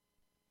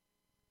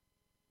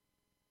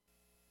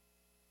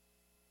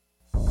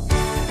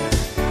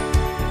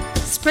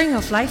Spring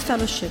of Life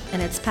Fellowship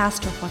and its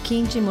pastor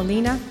Joaquin G.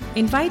 Molina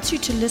invites you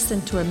to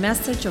listen to a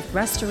message of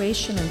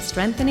restoration and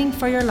strengthening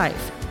for your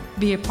life.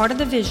 Be a part of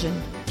the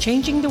vision,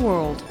 changing the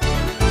world.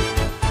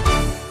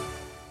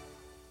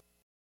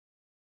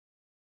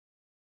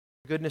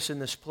 Goodness in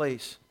this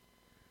place.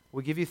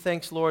 We give you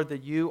thanks, Lord,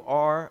 that you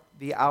are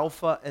the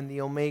Alpha and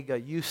the Omega.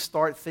 You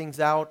start things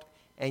out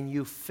and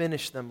you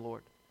finish them,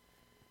 Lord.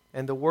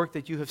 And the work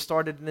that you have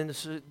started in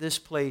this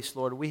place,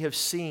 Lord, we have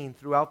seen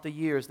throughout the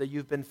years that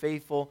you've been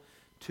faithful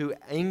to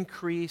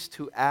increase,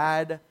 to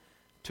add,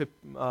 to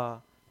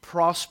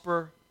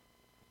prosper,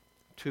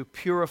 to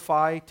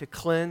purify, to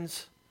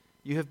cleanse.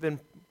 You have been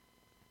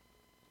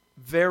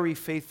very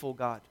faithful,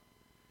 God,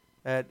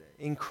 at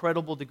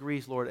incredible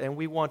degrees, Lord. And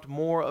we want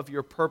more of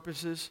your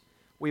purposes.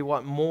 We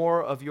want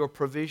more of your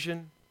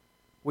provision.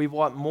 We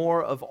want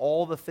more of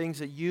all the things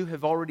that you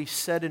have already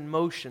set in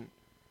motion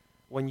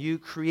when you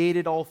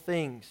created all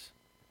things.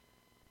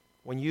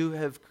 When you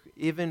have,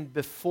 even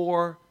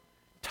before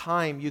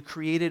time, you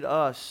created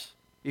us,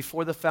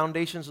 before the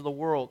foundations of the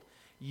world.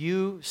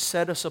 You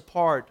set us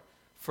apart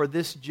for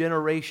this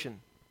generation.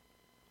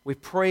 We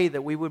pray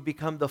that we would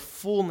become the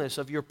fullness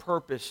of your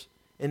purpose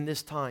in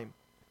this time.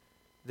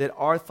 That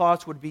our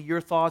thoughts would be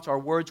your thoughts, our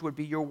words would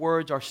be your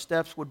words, our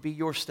steps would be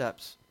your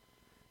steps.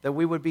 That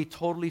we would be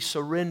totally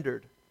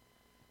surrendered.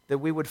 That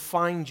we would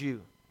find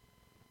you.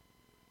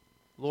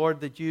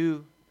 Lord, that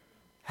you,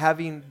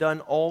 having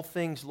done all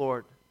things,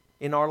 Lord,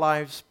 in our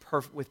lives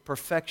with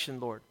perfection,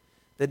 Lord,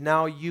 that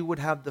now you would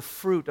have the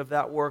fruit of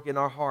that work in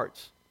our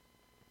hearts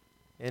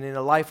and in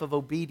a life of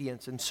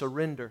obedience and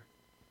surrender.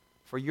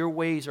 For your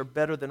ways are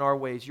better than our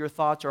ways. Your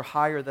thoughts are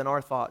higher than our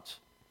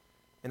thoughts.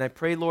 And I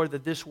pray, Lord,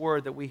 that this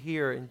word that we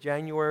hear in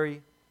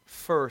January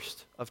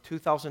 1st of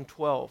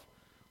 2012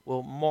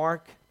 will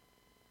mark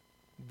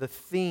the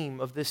theme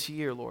of this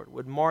year, Lord,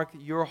 would mark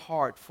your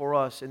heart for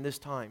us in this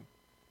time.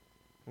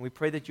 And we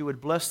pray that you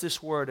would bless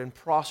this word and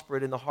prosper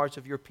it in the hearts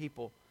of your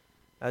people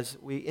as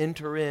we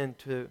enter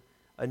into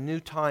a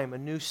new time, a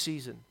new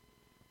season.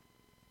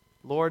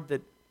 Lord,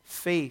 that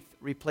faith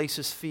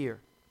replaces fear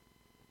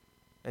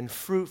and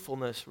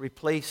fruitfulness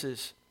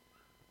replaces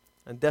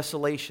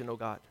desolation, oh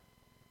God.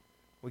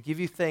 We give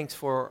you thanks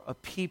for a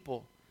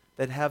people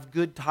that have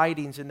good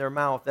tidings in their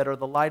mouth, that are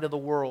the light of the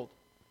world.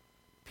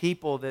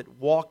 People that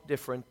walk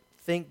different,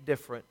 think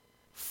different,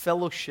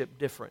 fellowship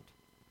different,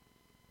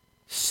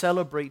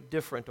 celebrate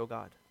different, oh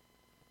God.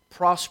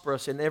 Prosper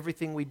us in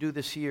everything we do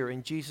this year.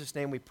 In Jesus'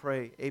 name we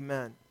pray.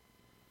 Amen.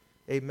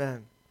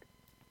 Amen.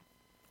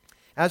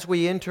 As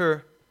we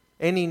enter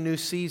any new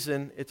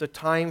season, it's a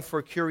time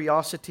for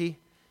curiosity.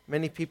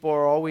 Many people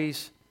are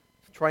always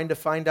trying to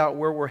find out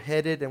where we're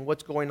headed and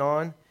what's going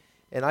on.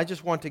 And I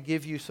just want to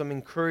give you some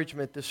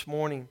encouragement this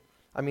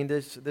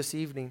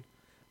evening.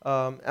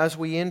 As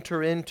we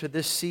enter into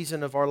this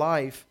season of our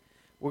life,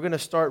 we're going to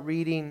start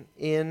reading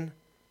in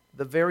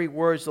the very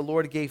words the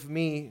Lord gave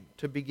me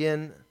to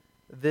begin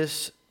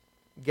this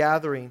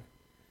gathering.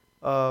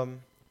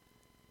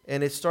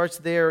 And it starts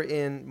there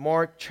in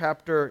Mark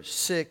chapter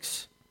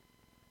 6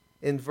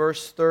 in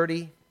verse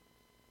 30.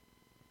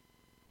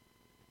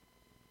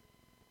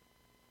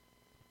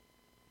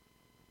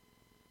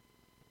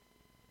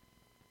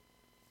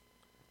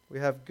 We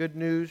have good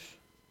news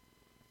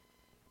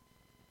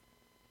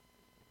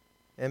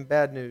and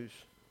bad news.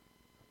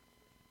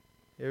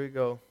 Here we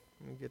go.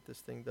 Let me get this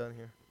thing done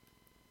here.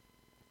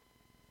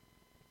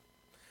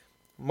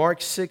 Mark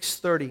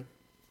 6:30.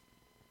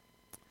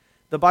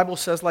 The Bible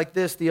says like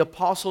this: the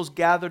apostles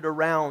gathered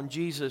around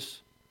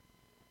Jesus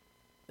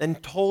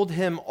and told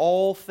him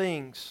all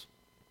things.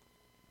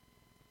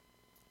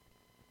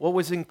 What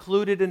was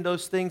included in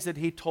those things that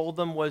he told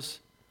them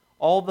was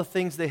all the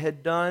things they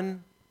had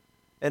done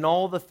and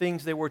all the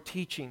things they were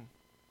teaching.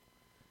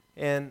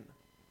 And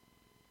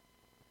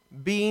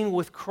being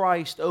with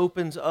Christ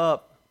opens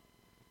up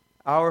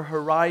our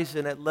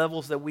horizon at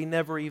levels that we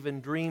never even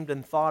dreamed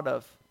and thought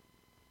of.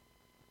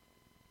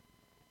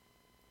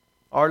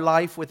 Our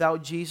life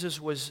without Jesus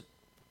was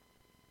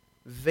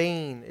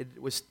vain. It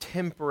was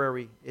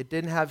temporary. It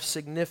didn't have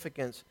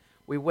significance.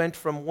 We went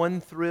from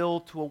one thrill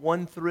to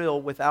one thrill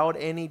without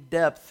any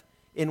depth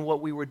in what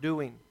we were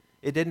doing.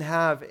 It didn't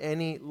have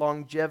any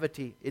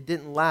longevity. It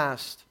didn't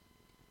last.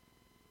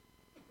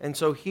 And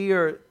so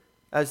here,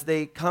 as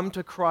they come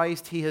to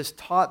Christ, He has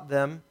taught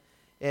them.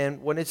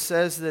 And when it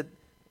says that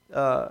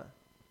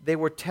they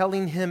were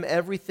telling Him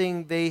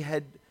everything they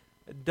had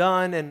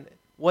done and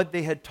what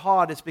they had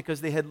taught, it's because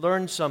they had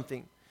learned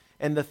something.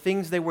 And the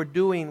things they were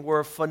doing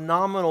were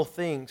phenomenal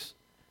things,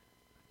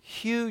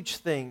 huge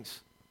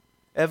things,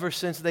 ever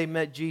since they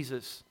met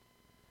Jesus.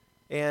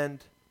 And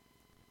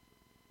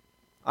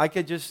I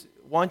could just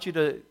want you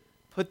to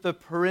put the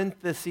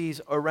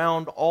parentheses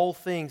around all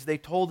things. They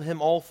told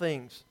him all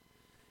things.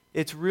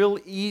 It's real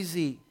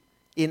easy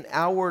in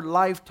our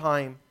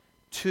lifetime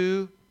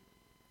to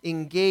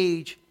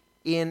engage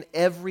in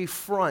every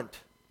front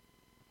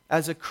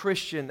as a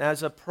Christian,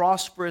 as a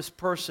prosperous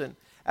person,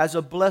 as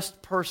a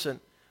blessed person.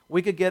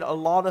 We could get a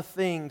lot of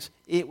things,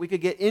 we could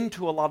get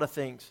into a lot of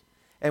things.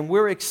 And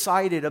we're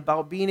excited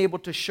about being able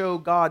to show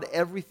God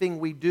everything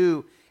we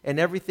do and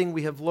everything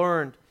we have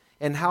learned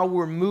and how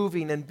we're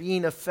moving and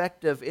being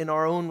effective in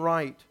our own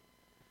right.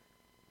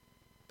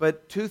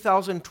 But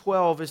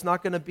 2012 is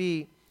not going to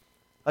be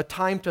a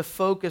time to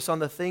focus on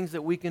the things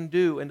that we can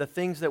do and the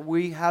things that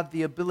we have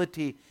the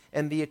ability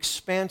and the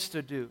expanse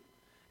to do.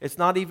 It's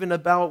not even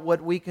about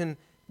what we can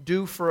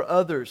do for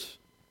others.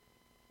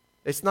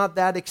 It's not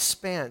that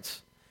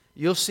expanse.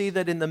 You'll see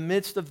that in the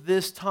midst of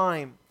this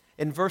time,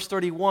 in verse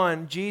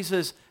 31,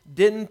 Jesus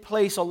didn't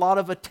place a lot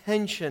of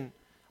attention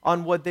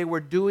on what they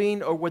were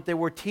doing or what they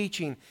were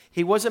teaching.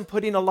 He wasn't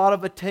putting a lot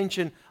of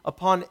attention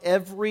upon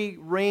every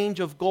range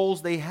of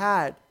goals they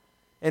had.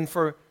 And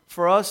for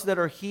us that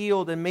are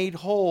healed and made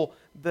whole,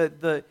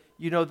 the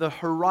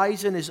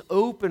horizon is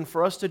open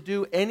for us to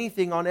do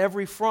anything on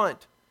every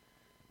front.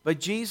 But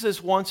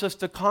Jesus wants us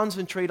to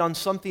concentrate on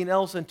something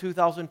else in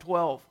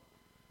 2012.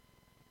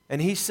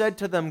 And He said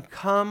to them,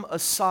 come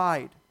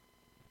aside,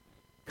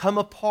 come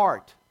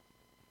apart,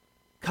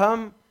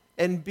 come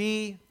and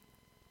be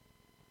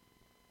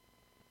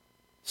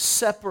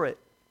separate,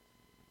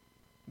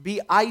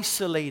 be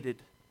isolated.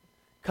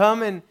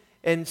 Come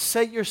and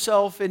set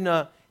yourself in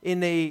a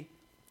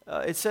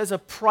it says a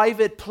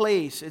private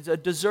place. It's a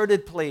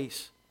deserted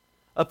place.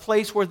 A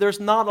place where there's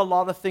not a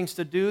lot of things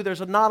to do. There's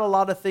not a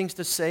lot of things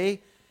to say.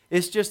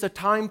 It's just a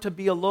time to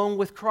be alone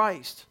with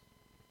Christ.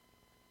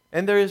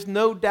 And there is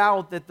no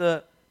doubt that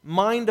the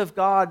mind of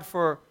God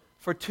for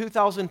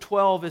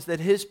 2012 is that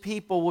His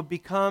people would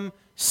become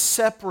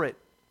separate.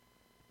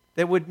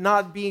 They would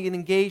not be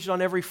engaged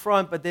on every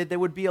front, but they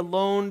would be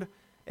alone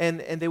and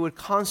they would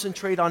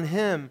concentrate on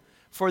Him.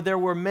 For there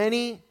were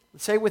many,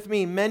 say with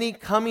me, many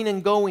coming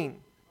and going.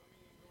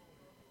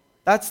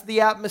 That's the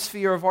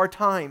atmosphere of our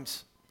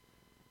times.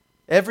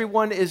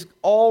 Everyone is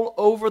all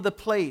over the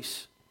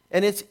place.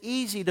 And it's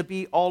easy to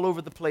be all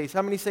over the place.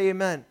 How many say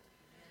amen?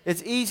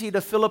 It's easy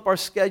to fill up our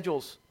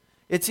schedules.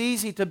 It's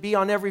easy to be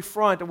on every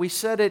front. And we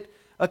said it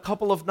a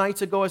couple of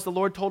nights ago as the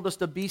Lord told us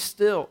to be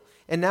still.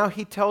 And now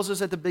He tells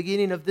us at the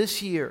beginning of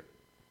this year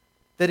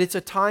that it's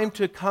a time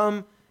to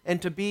come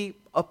and to be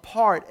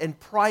apart and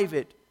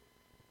private.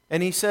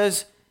 And He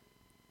says,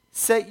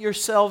 set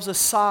yourselves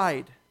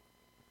aside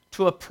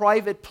to a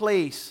private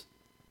place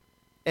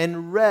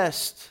and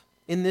rest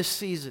in this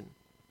season.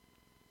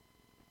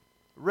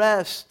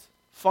 Rest,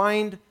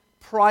 find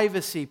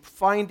privacy,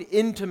 find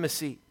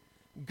intimacy,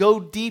 go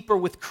deeper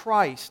with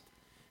Christ,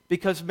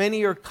 because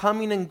many are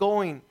coming and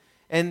going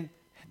and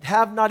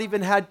have not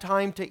even had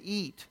time to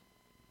eat.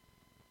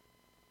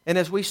 And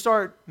as we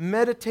start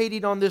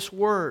meditating on this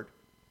word,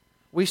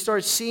 we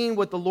start seeing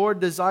what the Lord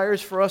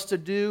desires for us to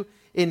do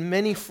in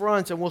many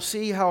fronts, and we'll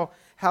see how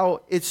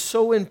it's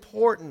so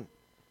important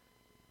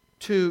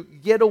to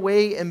get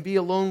away and be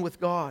alone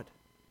with God.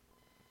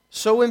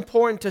 So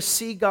important to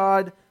see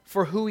God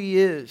for who He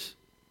is.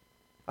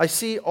 I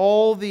see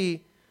all the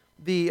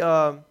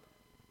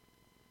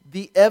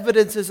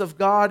evidences of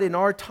God in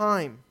our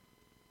time.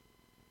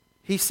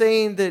 He's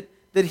saying that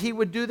He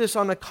would do this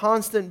on a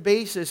constant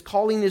basis,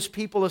 calling His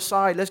people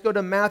aside. Let's go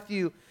to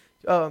Matthew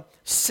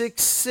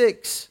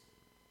 6:6.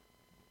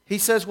 He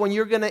says, when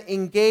you're going to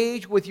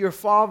engage with your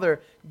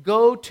Father,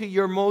 go to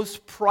your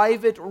most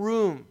private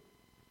room.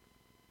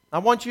 I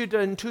want you to,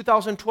 in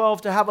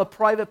 2012, to have a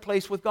private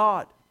place with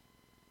God.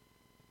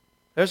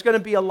 There's going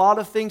to be a lot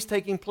of things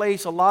taking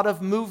place, a lot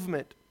of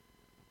movement.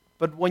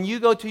 But when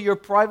you go to your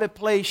private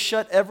place,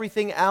 shut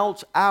everything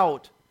else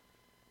out.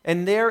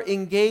 And there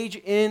engage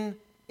in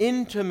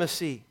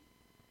intimacy.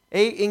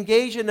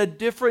 Engage in a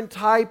different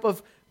type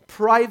of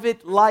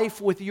private life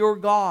with your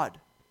God,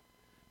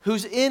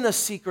 who's in a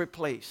secret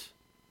place.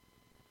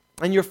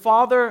 And your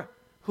Father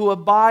who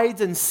abides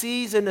and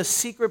sees in a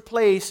secret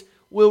place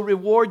will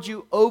reward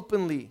you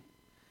openly.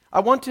 I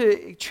want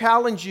to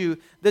challenge you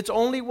that's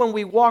only when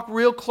we walk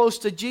real close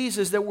to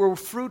Jesus that we're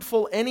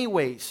fruitful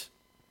anyways.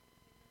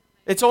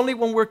 It's only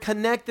when we're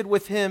connected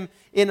with Him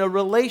in a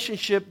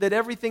relationship that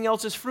everything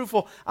else is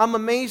fruitful. I'm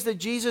amazed that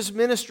Jesus'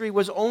 ministry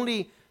was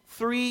only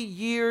 3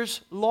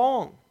 years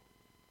long.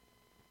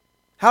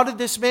 How did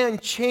this man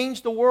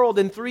change the world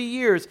in 3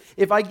 years?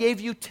 If I gave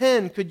you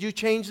 10, could you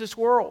change this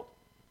world?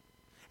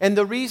 And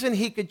the reason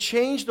he could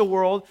change the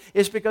world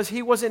is because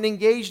he wasn't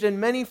engaged in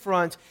many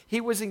fronts.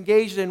 He was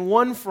engaged in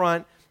one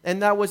front,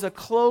 and that was a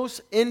close,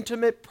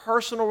 intimate,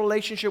 personal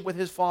relationship with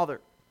his Father.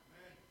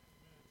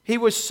 He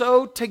was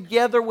so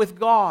together with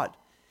God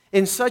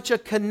in such a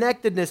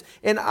connectedness.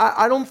 And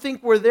I don't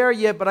think we're there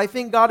yet, but I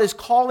think God is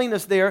calling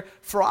us there,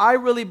 for I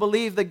really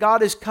believe that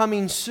God is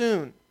coming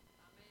soon.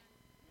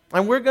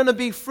 And we're going to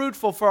be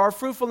fruitful, for our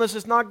fruitfulness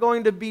is not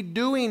going to be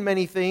doing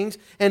many things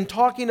and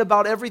talking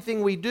about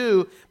everything we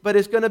do, but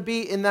it's going to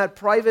be in that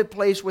private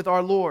place with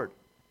our Lord.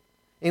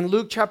 In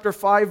Luke chapter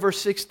 5,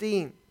 verse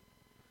 16,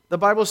 the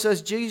Bible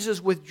says,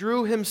 Jesus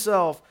withdrew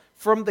Himself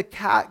from the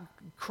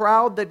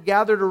crowd that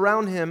gathered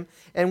around Him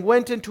and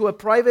went into a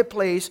private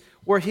place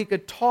where He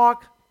could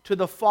talk to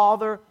the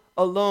Father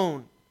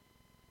alone.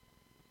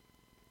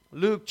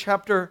 Luke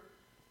chapter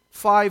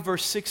 5,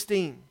 verse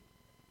 16.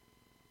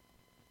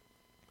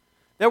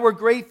 There were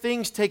great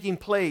things taking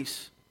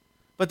place.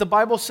 But the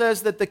Bible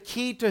says that the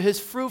key to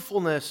his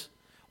fruitfulness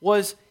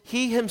was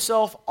he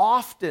himself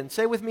often,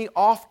 say with me,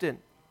 often.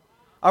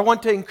 I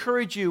want to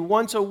encourage you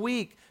once a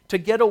week to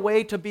get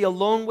away to be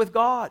alone with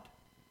God.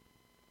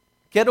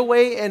 Get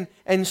away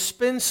and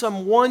spend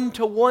some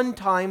one-to-one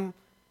time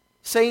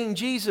saying,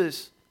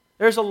 Jesus,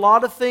 there's a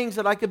lot of things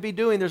that I could be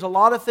doing. There's a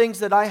lot of things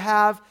that I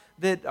have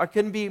that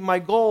can be my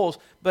goals.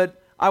 But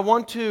I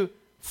want to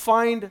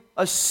find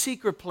a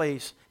secret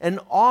place and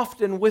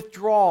often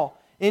withdraw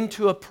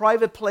into a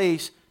private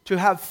place to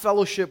have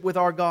fellowship with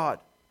our God.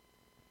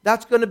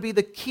 That's going to be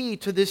the key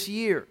to this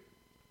year.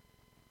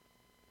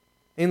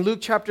 In Luke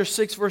chapter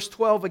 6, verse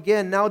 12,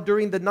 again, now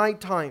during the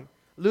nighttime,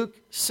 Luke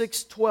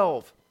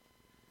 6:12.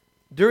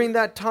 During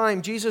that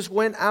time, Jesus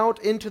went out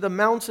into the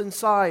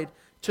mountainside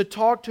to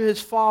talk to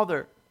his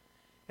Father,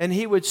 and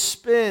he would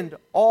spend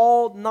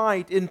all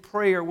night in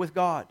prayer with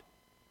God.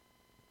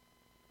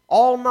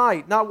 All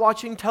night, not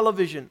watching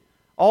television.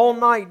 All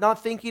night,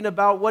 not thinking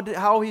about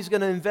how he's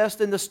going to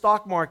invest in the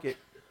stock market.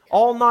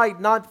 All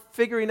night, not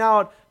figuring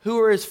out who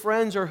are his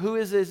friends or who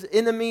is his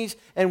enemies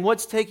and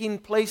what's taking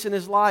place in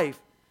his life.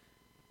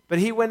 But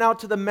he went out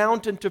to the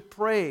mountain to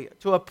pray,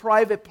 to a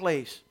private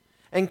place,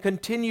 and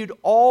continued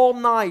all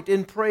night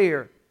in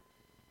prayer,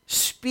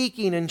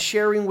 speaking and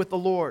sharing with the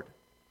Lord.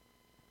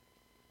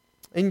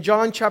 In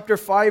John chapter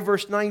 5,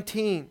 verse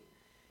 19,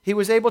 he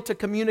was able to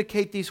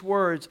communicate these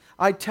words,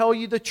 I tell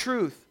you the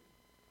truth,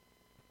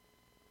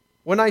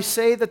 when I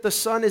say that the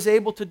Son is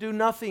able to do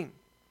nothing.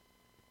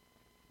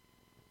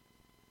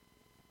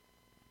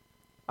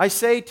 I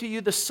say to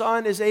you, the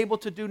Son is able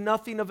to do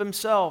nothing of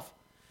himself,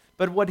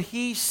 but what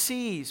he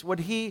sees, what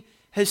he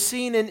has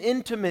seen in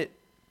intimate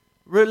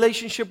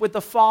relationship with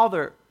the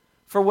Father,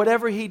 for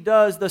whatever he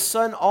does, the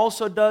Son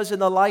also does in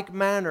the like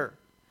manner.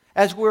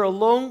 As we're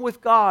alone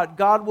with God,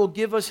 God will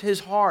give us his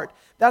heart.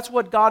 That's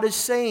what God is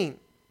saying.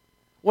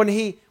 When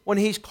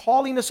he's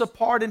calling us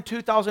apart in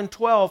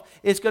 2012,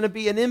 it's going to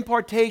be an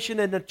impartation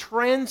and a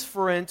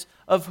transference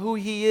of who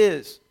he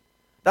is.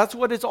 That's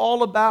what it's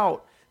all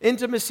about.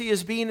 Intimacy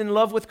is being in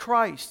love with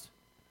Christ.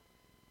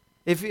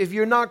 If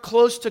you're not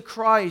close to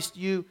Christ,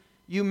 you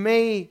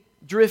may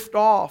drift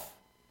off.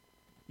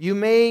 You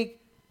may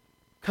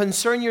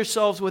concern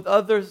yourselves with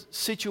other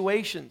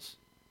situations.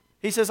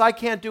 He says, I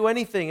can't do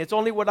anything. It's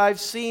only what I've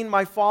seen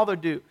my Father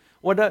do.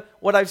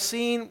 What I've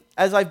seen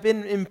as I've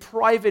been in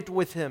private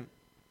with him.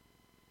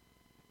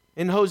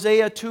 In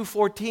Hosea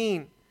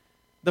 2:14,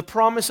 the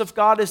promise of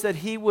God is that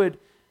he would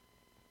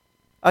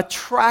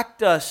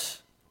attract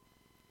us,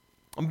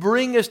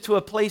 bring us to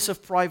a place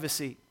of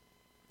privacy,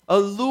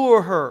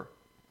 allure her.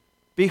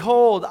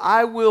 Behold,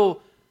 I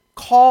will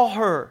call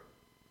her.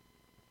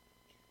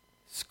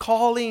 He's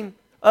calling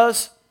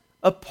us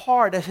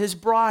apart as his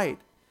bride,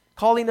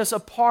 calling us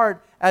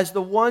apart as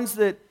the ones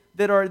that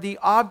are the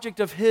object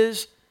of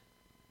his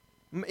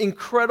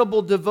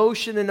incredible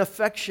devotion and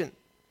affection.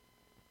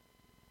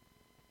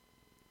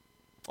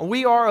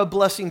 We are a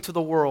blessing to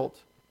the world.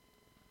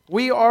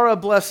 We are a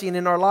blessing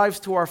in our lives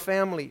to our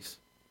families.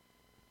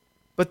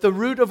 But the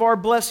root of our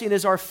blessing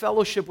is our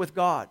fellowship with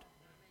God.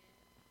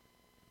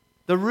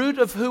 The root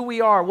of who we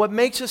are, what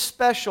makes us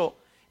special,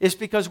 is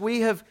because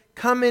we have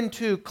come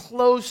into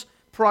close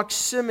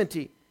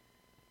proximity.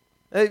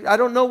 I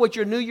don't know what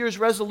your New Year's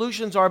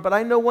resolutions are, but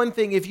I know one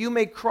thing. If you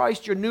make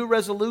Christ your new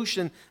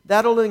resolution,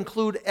 that'll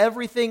include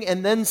everything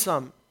and then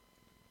some.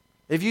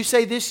 If you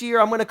say this year,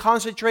 I'm going to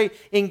concentrate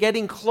in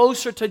getting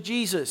closer to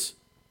Jesus.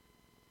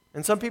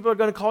 And some people are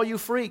going to call you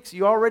freaks.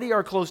 You already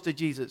are close to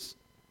Jesus.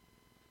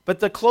 But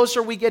the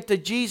closer we get to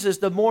Jesus,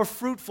 the more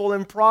fruitful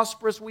and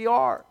prosperous we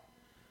are.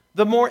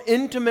 The more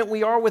intimate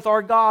we are with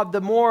our God, the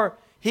more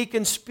he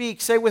can speak.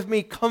 Say with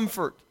me,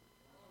 comfort.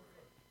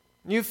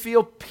 You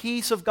feel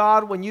peace of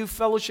God when you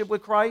fellowship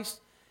with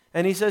Christ.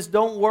 And he says,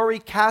 don't worry,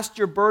 cast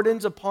your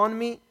burdens upon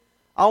me.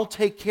 I'll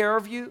take care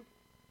of you.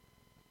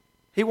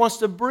 He wants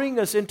to bring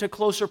us into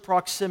closer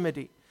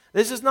proximity.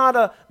 This is not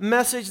a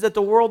message that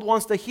the world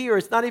wants to hear.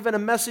 It's not even a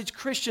message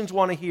Christians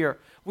want to hear.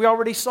 We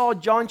already saw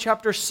John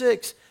chapter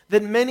 6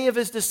 that many of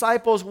his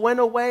disciples went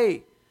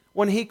away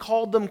when he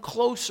called them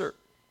closer.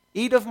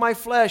 Eat of my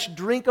flesh,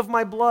 drink of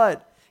my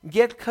blood.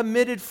 Get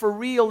committed for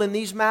real in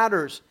these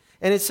matters.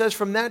 And it says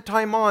from that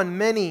time on,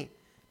 many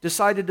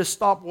decided to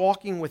stop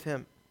walking with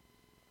him.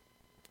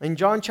 In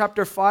John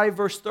chapter 5,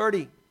 verse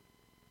 30,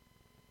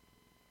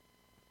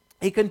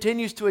 he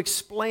continues to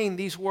explain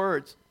these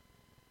words.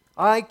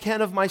 I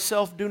can of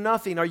myself do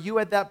nothing. Are you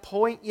at that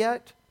point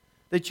yet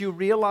that you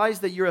realize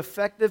that your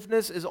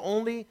effectiveness is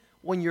only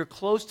when you're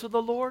close to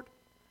the Lord?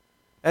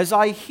 As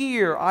I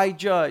hear, I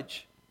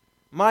judge.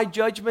 My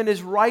judgment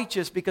is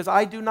righteous because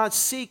I do not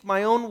seek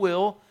my own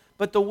will,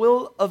 but the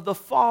will of the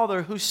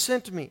Father who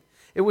sent me.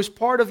 It was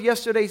part of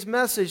yesterday's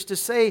message to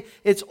say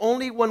it's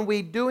only when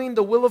we're doing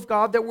the will of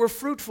God that we're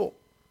fruitful.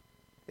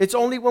 It's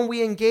only when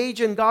we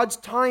engage in God's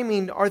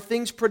timing are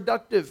things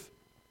productive.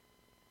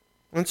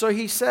 And so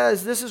he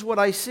says, this is what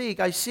I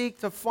seek. I seek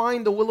to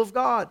find the will of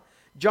God.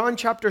 John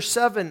chapter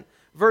 7,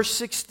 verse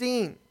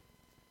 16.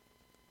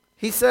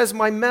 He says,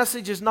 my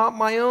message is not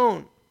my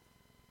own,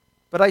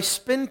 but I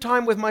spend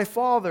time with my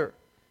Father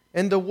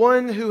and the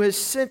one who has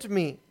sent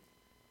me.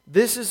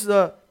 This is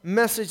the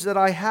message that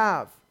I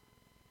have.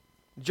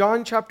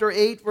 John chapter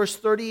 8, verse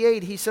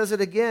 38, he says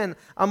it again.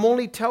 I'm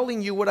only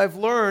telling you what I've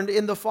learned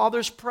in the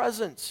Father's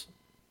presence.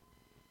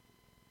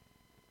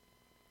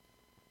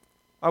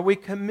 Are we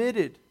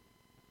committed?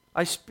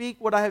 I speak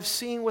what I have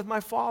seen with my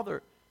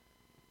Father.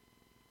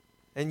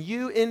 And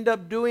you end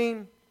up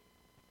doing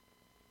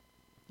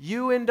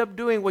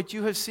what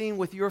you have seen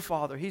with your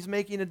Father. He's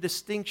making a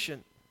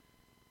distinction.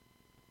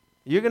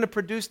 You're going to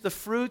produce the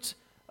fruits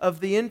of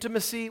the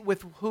intimacy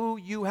with who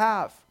you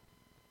have.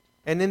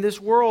 And in this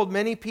world,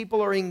 many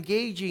people are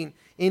engaging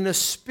in the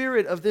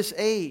spirit of this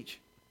age.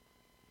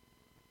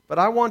 But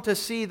I want to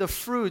see the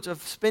fruits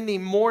of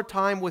spending more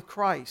time with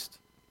Christ.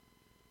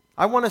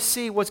 I want to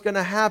see what's going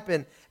to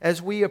happen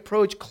as we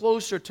approach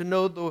closer to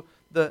know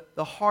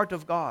the heart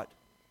of God.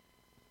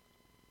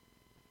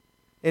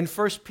 In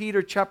 1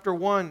 Peter chapter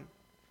 1,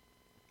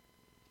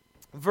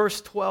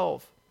 verse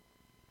 12,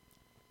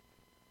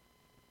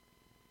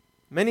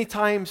 many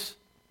times,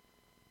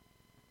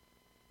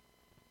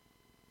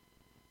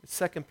 it's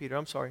 2 Peter,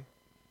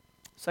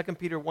 2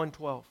 Peter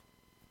 1:12.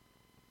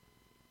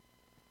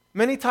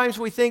 Many times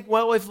we think,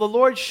 well, if the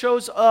Lord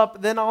shows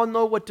up, then I'll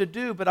know what to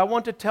do. But I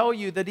want to tell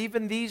you that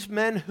even these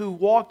men who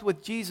walked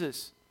with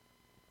Jesus,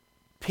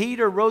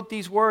 Peter wrote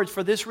these words,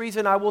 for this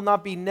reason I will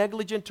not be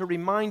negligent to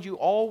remind you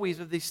always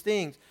of these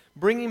things,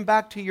 bringing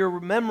back to your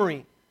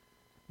memory,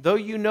 though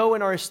you know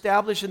and are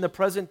established in the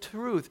present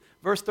truth.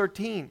 Verse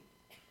 13.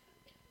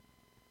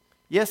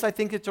 Yes, I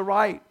think it's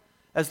right,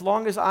 as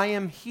long as I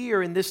am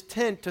here in this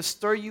tent to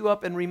stir you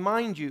up and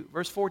remind you.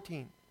 Verse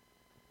 14.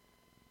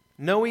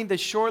 Knowing that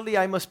shortly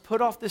I must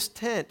put off this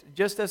tent,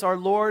 just as our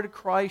Lord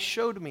Christ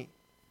showed me.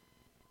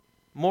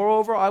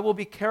 Moreover, I will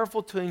be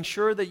careful to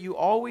ensure that you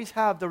always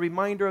have the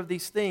reminder of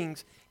these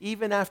things,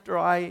 even after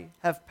I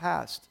have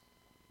passed.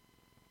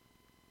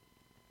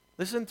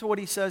 Listen to what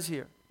he says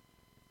here.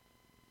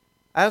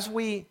 As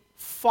we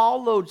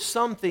followed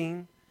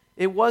something,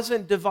 it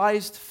wasn't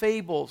devised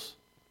fables.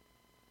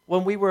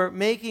 When we were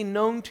making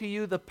known to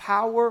you the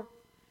power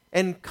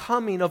and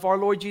coming of our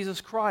Lord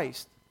Jesus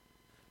Christ.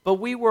 But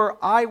we were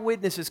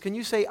eyewitnesses. Can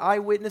you say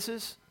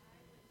eyewitnesses?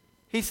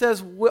 He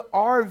says,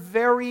 our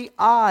very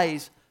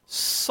eyes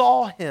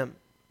saw him.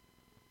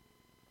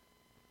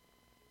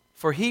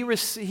 For he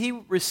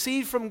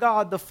received from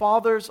God the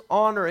Father's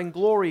honor and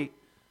glory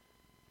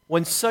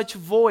when such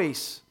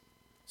voice.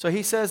 So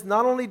he says,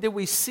 not only did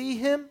we see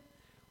him,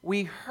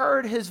 we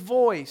heard his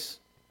voice.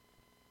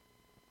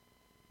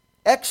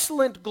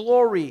 Excellent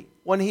glory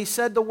when he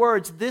said the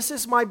words, this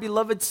is my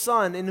beloved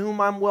Son in whom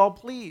I'm well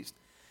pleased.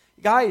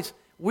 Guys,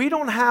 we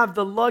don't have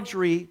the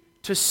luxury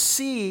to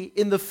see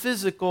in the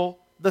physical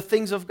the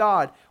things of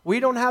God. We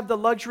don't have the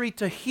luxury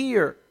to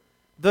hear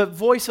the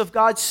voice of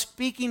God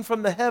speaking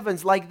from the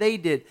heavens like they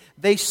did.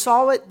 They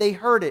saw it, they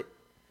heard it.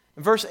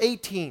 Verse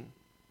 18.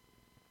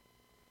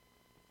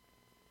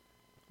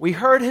 We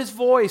heard his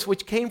voice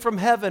which came from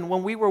heaven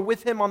when we were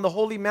with him on the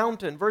holy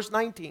mountain. Verse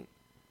 19.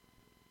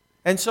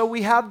 And so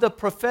we have the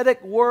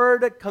prophetic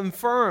word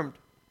confirmed,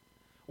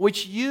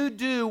 which you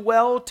do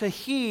well to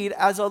heed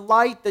as a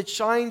light that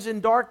shines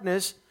in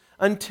darkness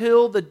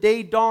until the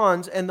day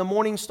dawns and the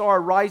morning star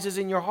rises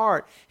in your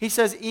heart. He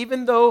says,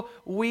 even though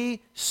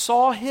we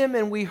saw him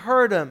and we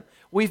heard him,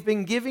 we've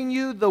been giving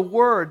you the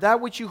word,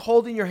 that which you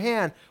hold in your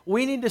hand.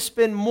 We need to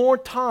spend more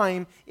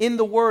time in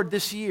the word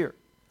this year.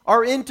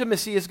 Our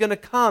intimacy is going to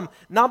come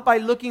not by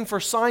looking for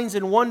signs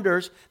and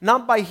wonders,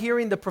 not by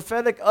hearing the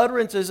prophetic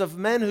utterances of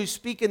men who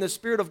speak in the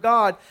Spirit of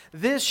God.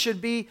 This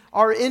should be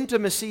our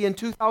intimacy in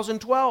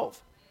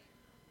 2012.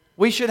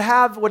 We should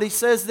have what he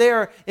says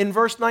there in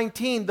verse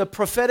 19, the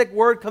prophetic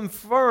word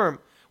confirm,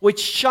 which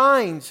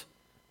shines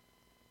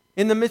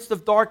in the midst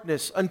of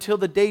darkness until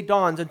the day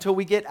dawns, until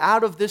we get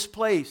out of this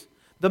place.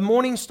 The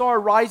morning star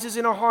rises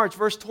in our hearts.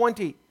 Verse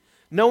 20,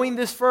 knowing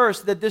this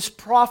first, that this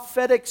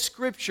prophetic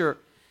scripture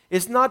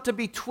is not to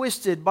be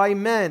twisted by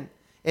men,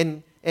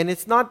 and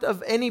it's not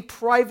of any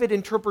private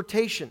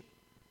interpretation.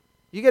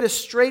 You get it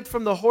straight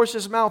from the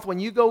horse's mouth when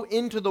you go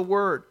into the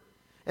Word.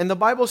 And the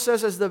Bible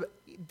says as the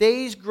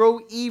days grow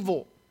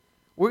evil,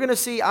 we're going to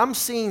see, I'm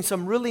seeing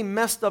some really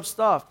messed up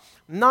stuff.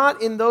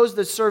 Not in those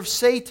that serve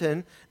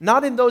Satan,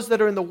 not in those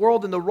that are in the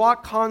world, in the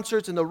rock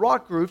concerts, in the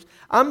rock groups.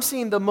 I'm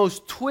seeing the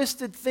most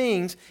twisted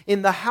things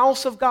in the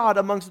house of God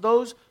amongst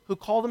those who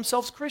call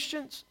themselves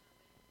Christians.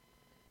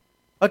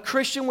 A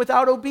Christian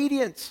without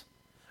obedience.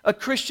 A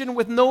Christian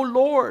with no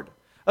Lord.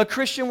 A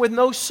Christian with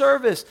no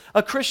service.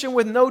 A Christian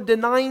with no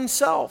denying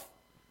self.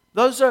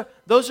 Those are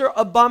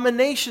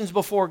abominations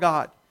before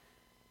God.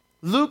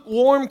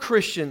 Lukewarm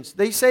Christians.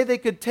 They say they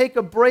could take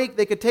a break,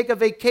 they could take a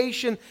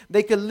vacation,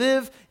 they could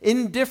live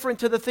indifferent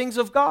to the things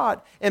of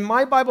God. And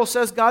my Bible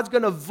says God's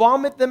going to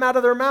vomit them out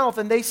of their mouth,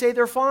 and they say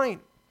they're fine.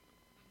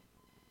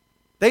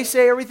 They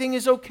say everything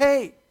is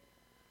okay.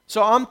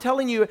 So I'm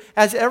telling you,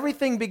 as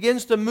everything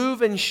begins to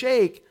move and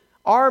shake,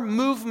 Our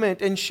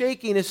movement and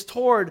shaking is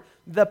toward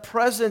the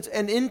presence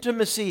and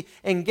intimacy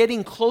and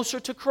getting closer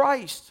to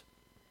Christ.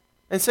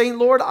 And saying,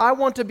 Lord, I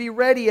want to be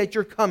ready at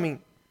your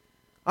coming.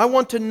 I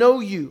want to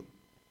know you.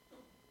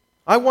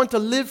 I want to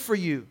live for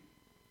you.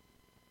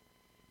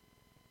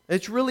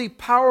 It's really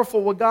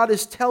powerful what God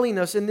is telling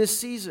us in this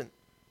season.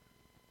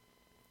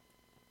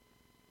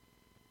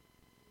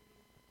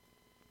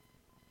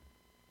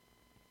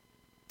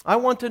 I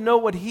want to know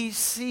what He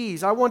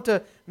sees. I want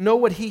to know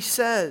what He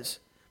says.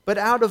 But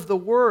out of the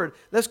Word.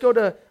 Let's go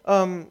to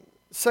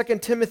 2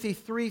 Timothy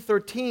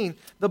 3:13.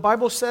 The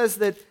Bible says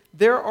that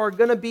there are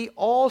going to be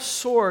all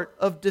sort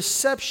of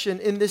deception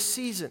in this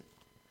season.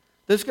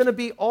 There's going to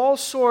be all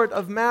sort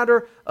of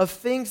matter of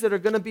things that are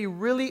going to be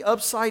really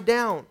upside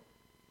down.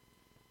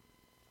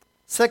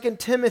 2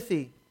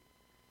 Timothy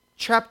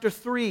chapter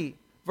 3,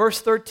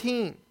 verse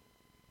 13.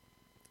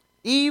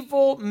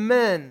 Evil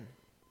men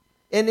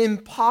and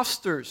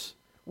impostors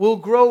will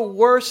grow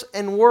worse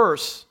and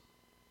worse.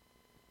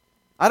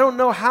 I don't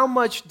know how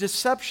much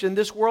deception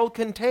this world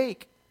can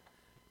take.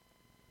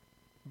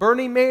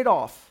 Bernie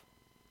Madoff,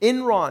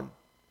 Enron,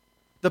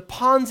 the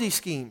Ponzi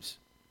schemes,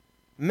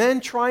 men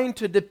trying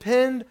to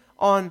depend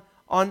on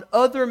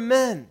other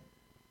men.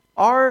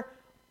 Our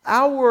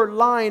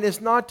line is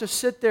not to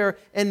sit there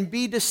and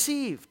be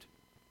deceived.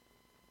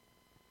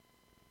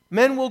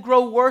 Men will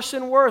grow worse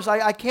and worse.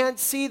 I can't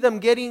see them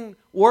getting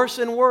worse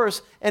and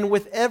worse. And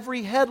with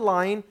every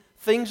headline,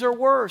 things are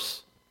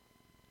worse.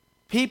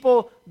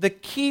 People, the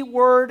key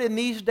word in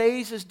these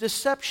days is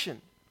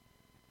deception.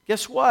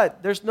 Guess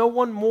what? There's no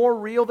one more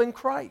real than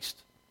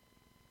Christ.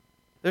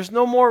 There's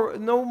no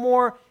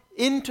more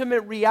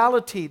intimate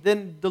reality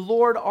than the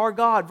Lord our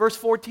God. Verse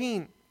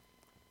 14.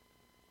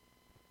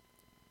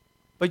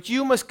 But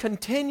you must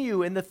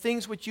continue in the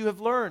things which you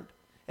have learned,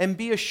 and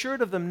be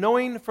assured of them,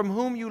 knowing from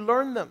whom you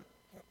learned them.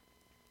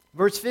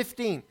 Verse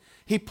 15.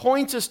 He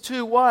points us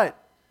to what?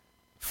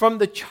 From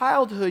the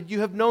childhood you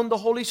have known the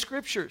Holy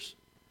Scriptures.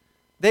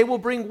 They will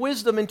bring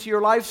wisdom into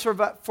your life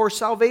for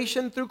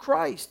salvation through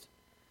Christ.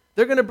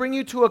 They're going to bring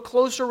you to a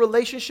closer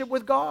relationship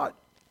with God.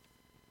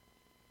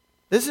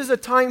 This is a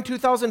time,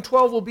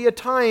 2012 will be a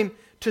time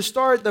to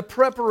start the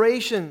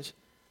preparations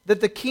that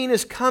the King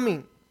is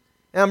coming.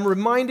 And I'm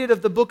reminded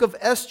of the book of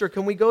Esther.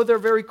 Can we go there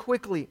very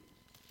quickly?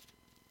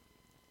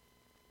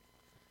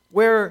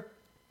 Where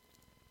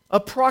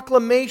a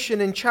proclamation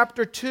in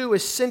chapter 2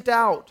 is sent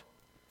out,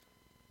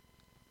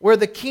 where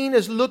the king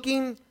is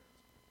looking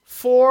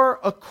for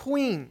a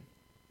queen.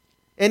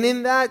 And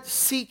in that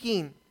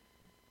seeking,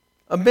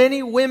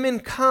 many women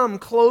come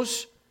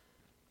close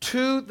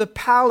to the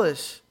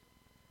palace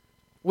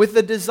with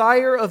the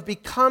desire of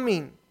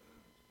becoming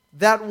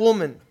that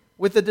woman,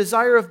 with the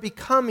desire of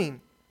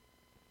becoming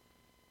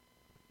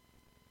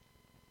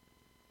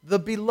the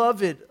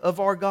beloved of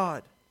our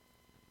God.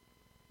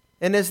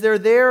 And as they're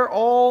there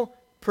all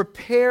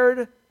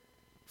prepared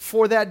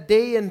for that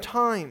day and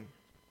time,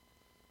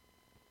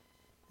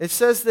 it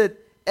says that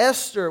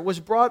Esther was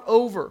brought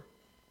over.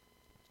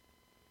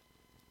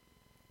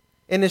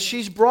 And as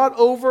she's brought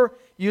over,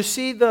 you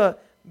see the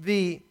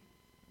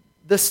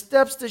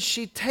steps that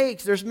she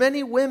takes. There's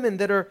many women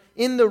that are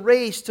in the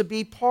race to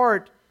be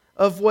part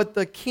of what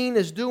the king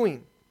is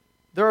doing.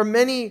 There are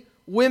many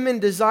women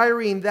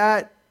desiring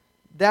that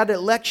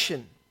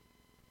election.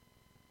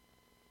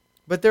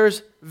 But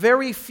there's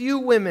very few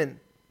women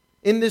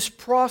in this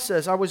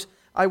process.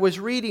 I was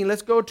reading,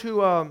 let's go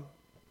to,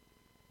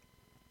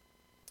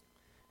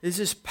 this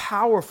is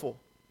powerful.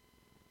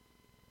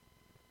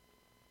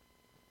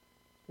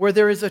 Where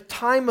there is a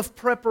time of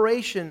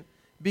preparation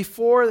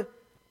before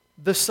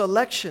the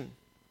selection.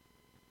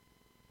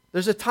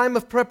 There's a time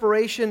of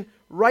preparation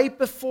right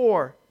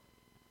before.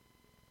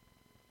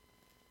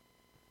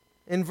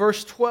 In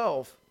verse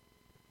 12.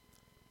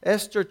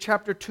 Esther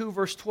chapter 2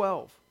 verse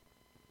 12.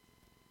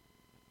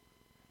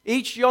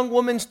 Each young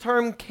woman's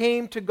turn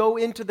came to go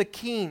into the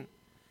king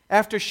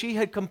after she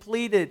had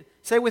completed,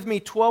 say with me,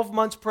 12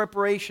 months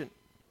preparation.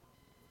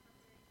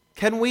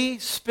 Can we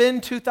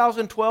spend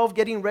 2012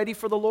 getting ready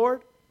for the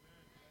Lord?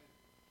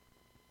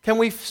 Can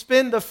we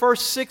spend the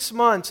first 6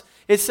 months?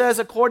 It says,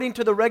 according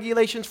to the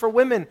regulations for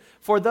women,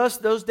 for thus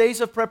those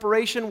days of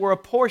preparation were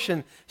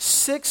apportioned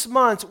 6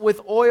 months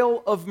with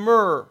oil of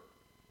myrrh.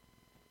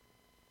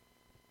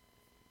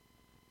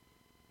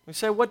 We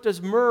say, what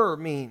does myrrh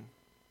mean?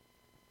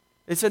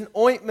 It's an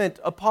ointment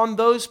upon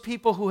those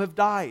people who have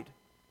died.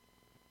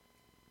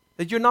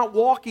 That you're not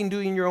walking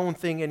doing your own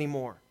thing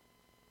anymore.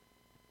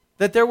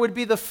 That there would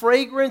be the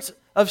fragrance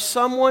of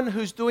someone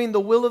who's doing the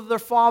will of their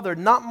Father.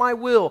 Not my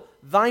will,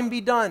 thine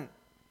be done.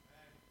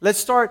 Let's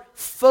start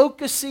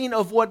focusing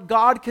of what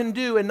God can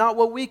do and not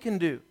what we can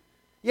do.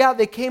 Yeah,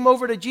 they came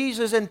over to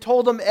Jesus and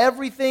told him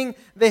everything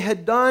they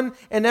had done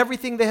and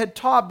everything they had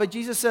taught. But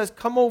Jesus says,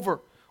 come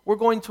over. We're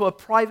going to a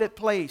private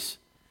place.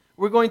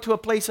 We're going to a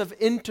place of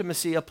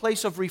intimacy, a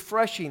place of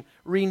refreshing,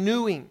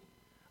 renewing,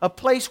 a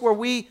place where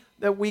we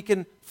that we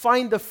can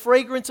find the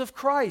fragrance of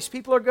Christ.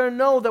 People are going to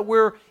know that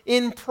we're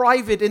in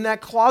private, in that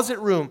closet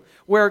room,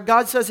 where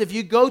God says, if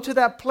you go to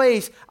that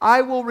place,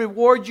 I will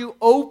reward you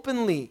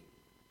openly.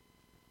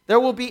 There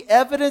will be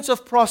evidence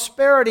of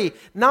prosperity,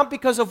 not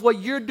because of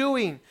what you're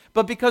doing,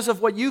 but because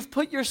of what you've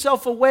put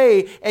yourself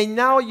away, and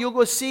now you'll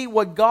go see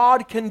what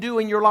God can do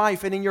in your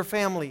life and in your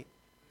family.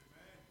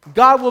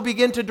 God will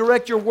begin to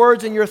direct your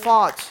words and your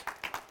thoughts.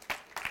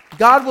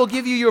 God will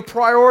give you your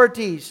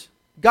priorities.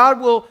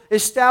 God will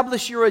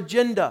establish your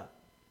agenda.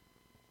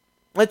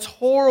 It's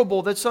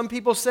horrible that some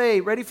people say,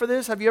 ready for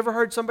this? Have you ever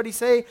heard somebody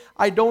say,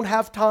 I don't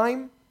have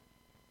time?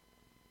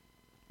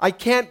 I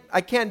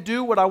can't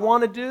do what I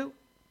want to do?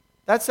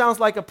 That sounds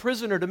like a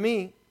prisoner to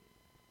me.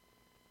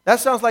 That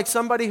sounds like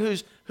somebody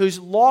who's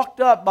locked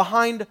up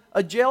behind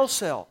a jail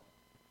cell.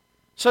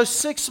 So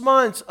 6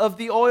 months of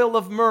the oil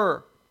of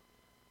myrrh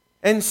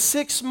and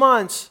 6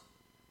 months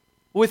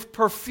with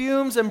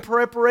perfumes and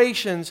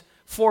preparations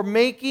for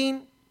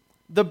making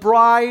the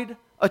bride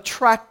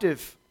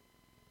attractive.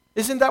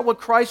 Isn't that what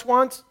Christ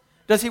wants?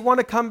 Does He want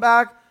to come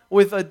back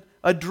with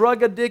a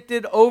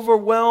drug-addicted,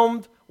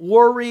 overwhelmed,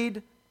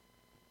 worried,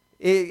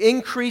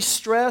 increased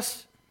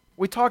stress?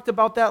 We talked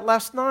about that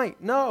last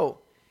night. No.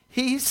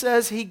 He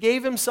says He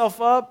gave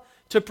Himself up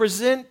to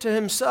present to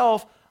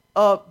Himself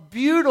a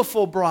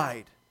beautiful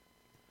bride,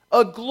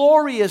 a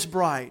glorious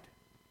bride.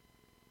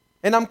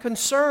 And I'm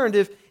concerned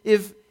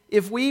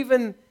if we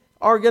even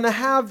are going to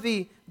have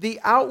the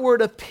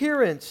outward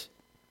appearance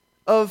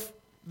of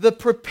the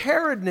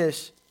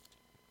preparedness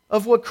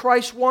of what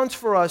Christ wants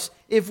for us,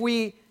 if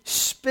we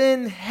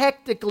spin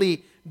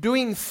hectically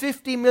doing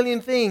 50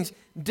 million things,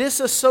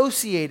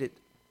 disassociated.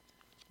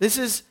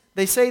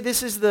 They say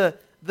this is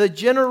the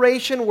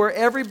generation where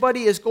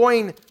everybody is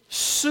going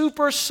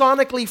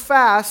supersonically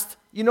fast.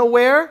 You know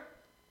where?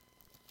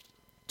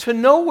 To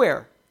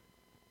nowhere.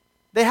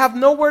 They have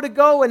nowhere to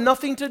go and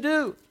nothing to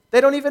do.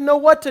 They don't even know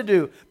what to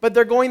do, but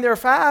they're going there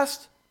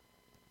fast.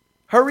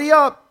 Hurry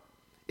up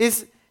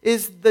is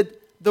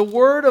the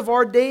word of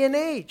our day and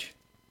age.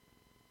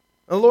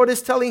 The Lord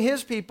is telling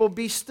His people,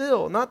 be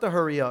still, not to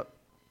hurry up.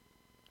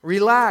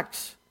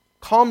 Relax,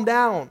 calm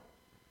down,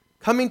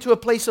 coming to a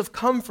place of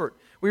comfort.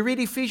 We read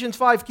Ephesians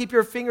 5, keep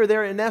your finger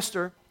there in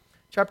Esther,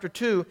 chapter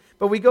 2,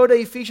 but we go to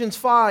Ephesians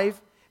 5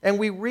 and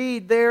we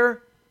read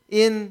there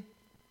in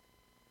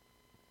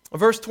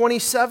verse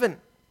 27.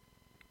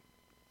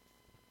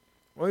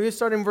 Well, we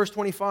start in verse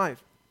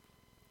 25.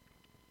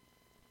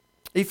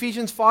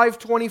 Ephesians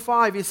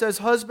 5:25, it says,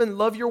 husband,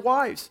 love your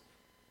wives,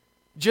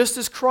 just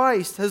as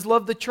Christ has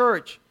loved the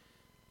church.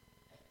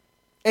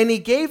 And He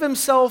gave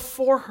Himself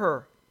for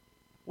her.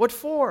 What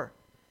for?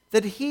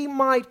 That He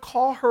might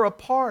call her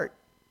apart.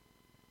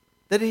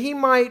 That He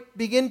might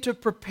begin to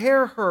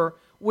prepare her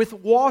with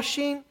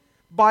washing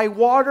by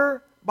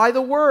water, by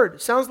the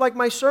Word. Sounds like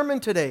my sermon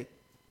today.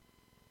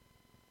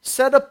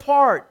 Set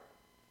apart,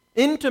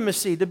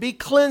 intimacy, to be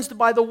cleansed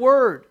by the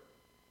Word.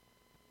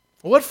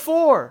 What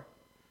for?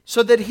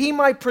 So that He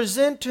might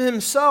present to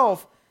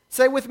Himself,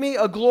 say with me,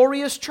 a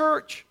glorious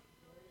church.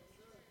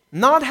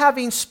 Not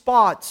having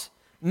spots,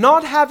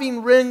 not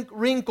having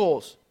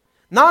wrinkles,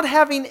 not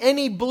having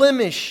any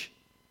blemish,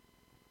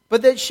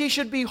 but that she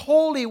should be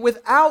holy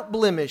without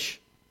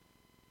blemish.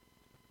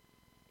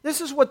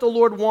 This is what the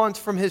Lord wants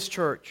from His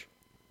church.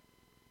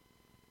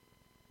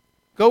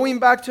 Going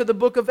back to the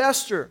book of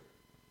Esther,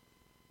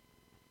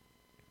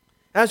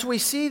 as we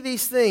see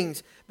these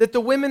things, that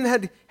the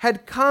women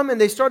had come and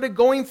they started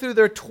going through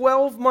their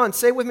 12 months,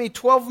 say with me,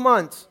 12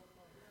 months,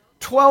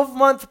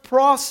 12-month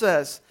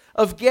process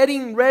of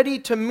getting ready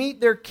to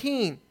meet their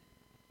king.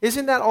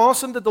 Isn't that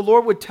awesome that the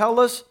Lord would tell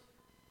us,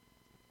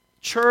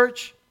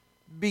 church,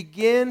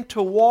 begin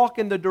to walk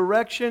in the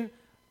direction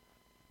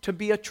to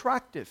be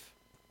attractive,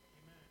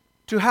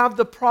 to have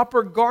the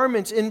proper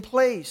garments in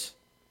place.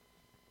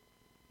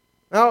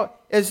 Now,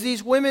 as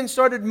these women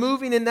started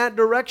moving in that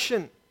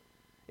direction,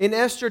 in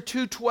Esther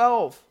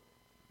 2:12,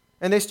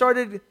 and they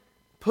started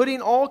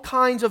putting all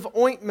kinds of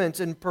ointments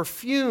and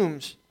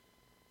perfumes.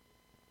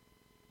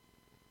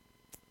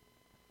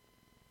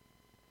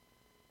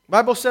 The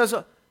Bible says,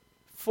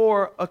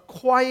 for a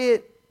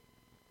quiet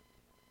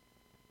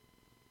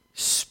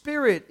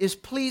spirit is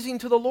pleasing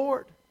to the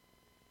Lord.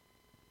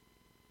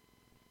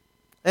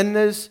 And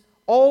as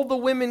all the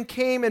women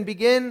came and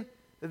began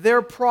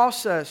their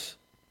process,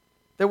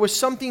 there was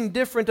something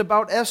different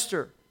about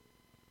Esther.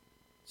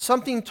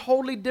 Something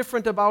totally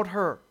different about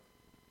her.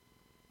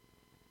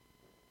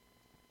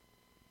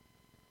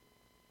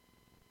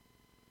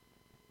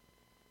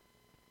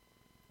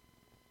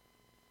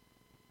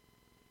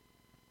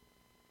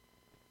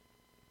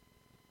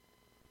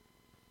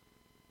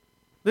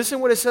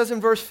 Listen what it says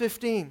in verse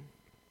 15.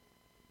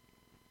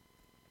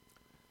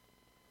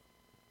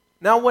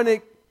 Now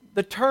when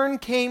the turn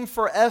came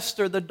for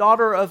Esther, the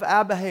daughter of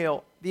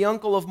Abihail, the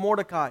uncle of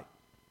Mordecai,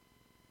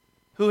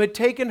 who had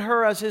taken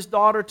her as his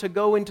daughter to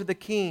go into the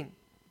king,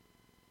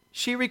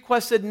 she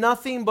requested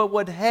nothing but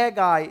what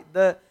Haggai,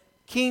 the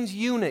king's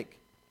eunuch.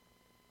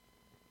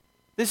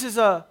 This is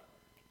a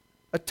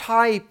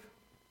type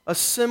a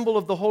symbol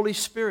of the Holy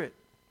Spirit.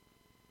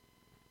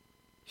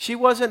 She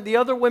wasn't, the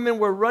other women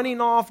were running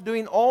off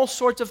doing all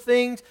sorts of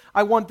things.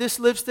 I want this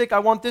lipstick, I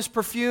want this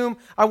perfume,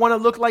 I want to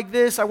look like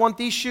this, I want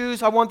these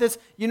shoes, I want this.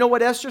 You know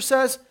what Esther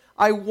says?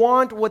 I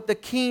want what the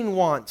king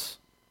wants.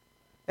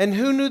 And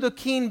who knew the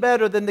king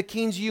better than the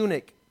king's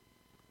eunuch?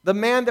 The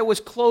man that was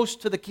close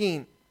to the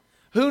king.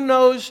 Who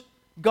knows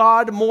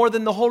God more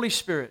than the Holy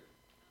Spirit?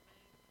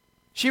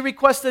 She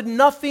requested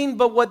nothing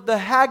but what the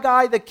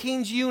Haggai, the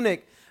king's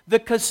eunuch, the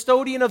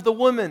custodian of the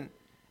woman,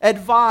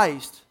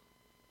 advised.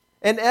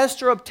 And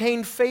Esther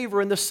obtained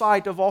favor in the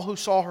sight of all who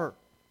saw her.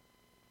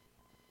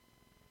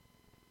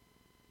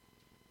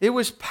 It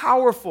was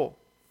powerful.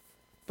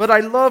 But I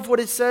love what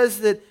it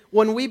says, that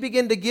when we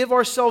begin to give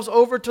ourselves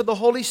over to the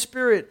Holy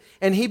Spirit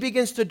and He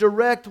begins to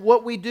direct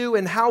what we do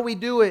and how we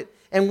do it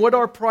and what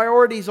our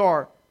priorities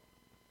are.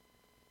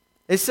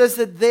 It says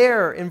that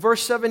there in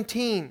verse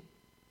 17,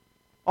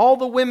 all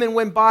the women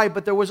went by,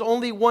 but there was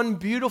only one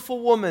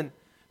beautiful woman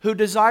who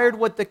desired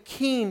what the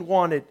king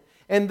wanted.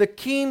 And the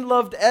king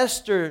loved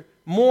Esther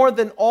more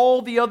than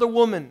all the other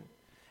women.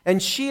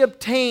 And she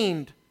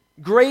obtained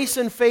grace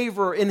and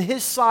favor in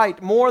his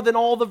sight more than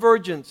all the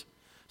virgins.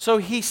 So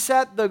he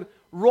set the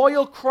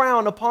royal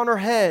crown upon her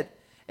head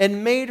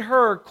and made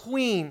her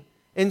queen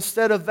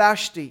instead of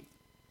Vashti.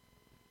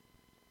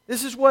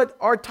 This is what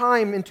our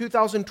time in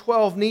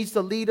 2012 needs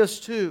to lead us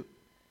to.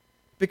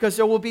 Because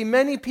there will be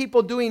many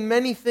people doing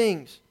many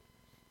things.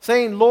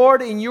 Saying,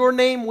 Lord, in your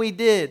name we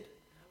did.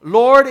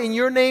 Lord, in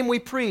your name we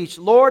preached.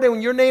 Lord,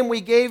 in your name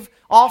we gave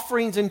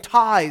offerings and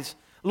tithes.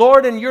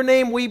 Lord, in your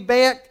name we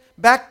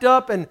backed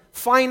up and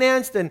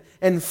financed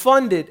and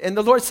funded. And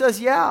the Lord says,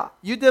 yeah,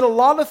 you did a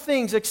lot of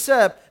things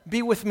except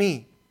be with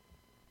me.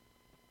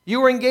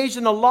 You were engaged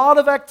in a lot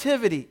of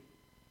activity.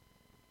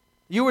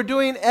 You were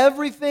doing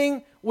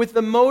everything with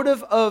the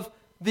motive of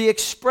the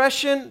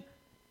expression,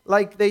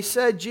 like they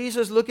said,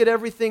 Jesus, look at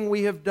everything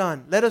we have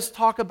done. Let us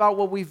talk about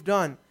what we've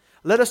done.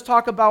 Let us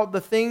talk about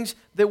the things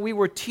that we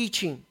were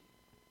teaching.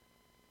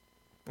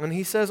 And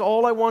He says,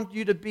 all I want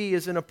you to be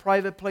is in a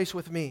private place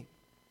with me.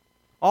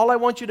 All I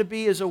want you to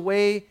be is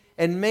away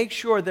and make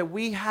sure that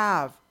we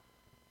have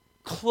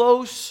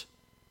close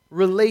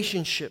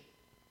relationship.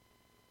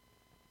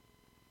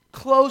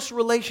 Close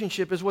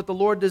relationship is what the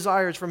Lord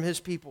desires from His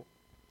people.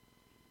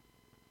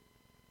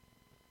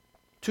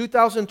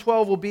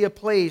 2012 will be a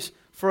place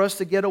for us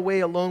to get away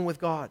alone with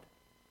God.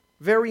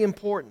 Very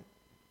important.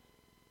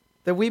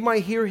 That we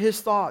might hear His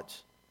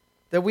thoughts.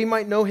 That we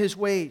might know His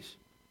ways.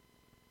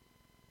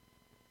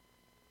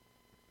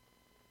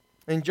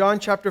 In John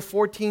chapter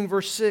 14,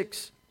 verse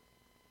 6,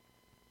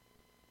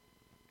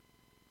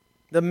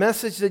 the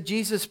message that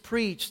Jesus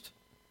preached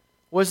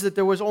was that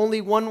there was only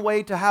one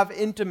way to have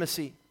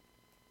intimacy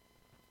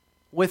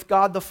with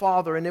God the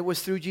Father, and it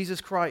was through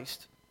Jesus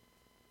Christ.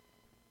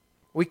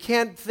 We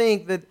can't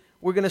think that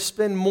we're going to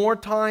spend more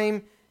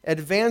time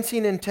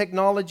advancing in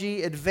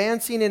technology,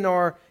 advancing in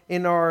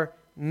our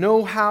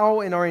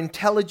know-how, in our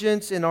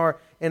intelligence, in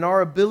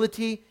our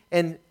ability,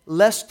 and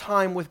less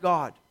time with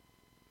God.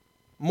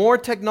 More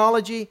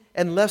technology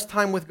and less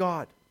time with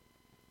God.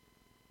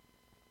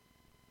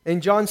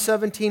 In John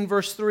 17,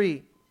 verse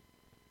 3,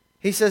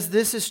 He says,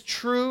 this is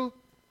true.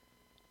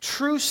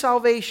 True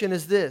salvation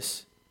is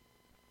this.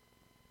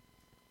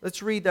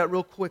 Let's read that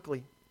real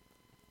quickly.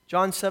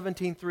 John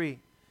 17:3.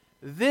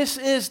 This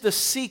is the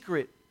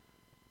secret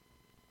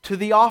to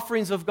the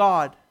offerings of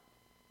God,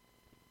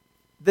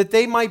 that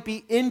they might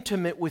be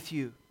intimate with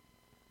you,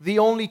 the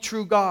only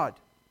true God.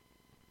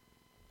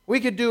 We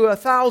could do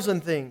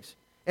 1,000 things,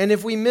 and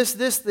if we miss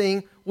this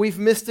thing, we've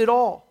missed it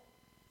all.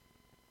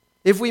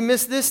 If we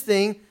miss this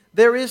thing,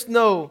 there is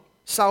no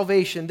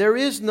salvation. There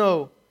is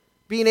no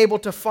being able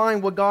to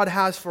find what God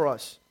has for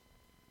us.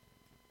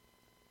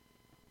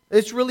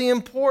 It's really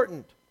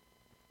important.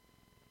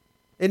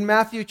 In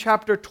Matthew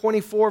chapter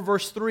 24,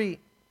 verse 3,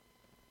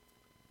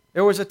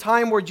 there was a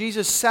time where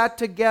Jesus sat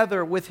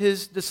together with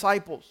His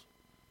disciples.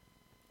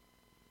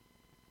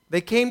 They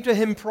came to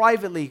Him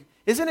privately.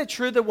 Isn't it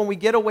true that when we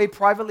get away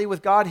privately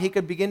with God, He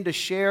could begin to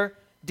share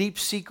deep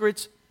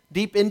secrets,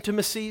 deep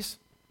intimacies?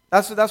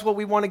 That's what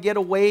we want to get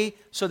away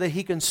so that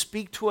He can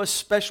speak to us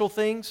special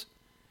things.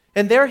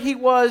 And there He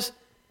was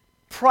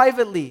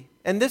privately.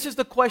 And this is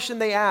the question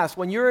they asked.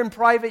 When you're in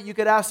private, you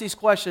could ask these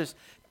questions.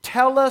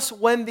 Tell us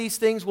when these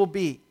things will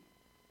be.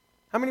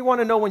 How many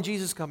want to know when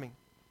Jesus is coming?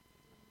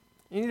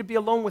 You need to be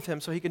alone with Him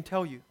so He can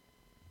tell you.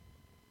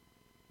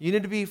 You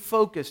need to be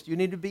focused. You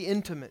need to be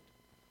intimate.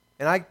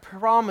 And I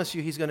promise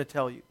you He's going to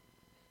tell you.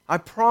 I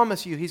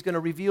promise you He's going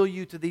to reveal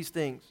you to these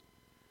things.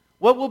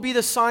 What will be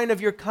the sign of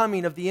your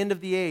coming, of the end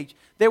of the age?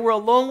 They were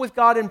alone with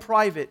God in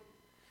private.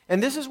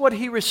 And this is what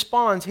He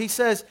responds. He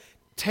says,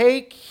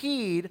 take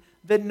heed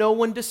that no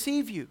one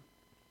deceive you.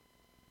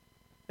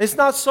 It's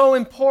not so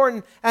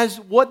important as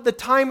what the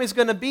time is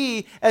going to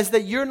be as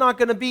that you're not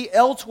going to be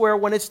elsewhere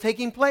when it's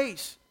taking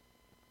place.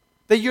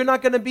 That you're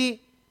not going to be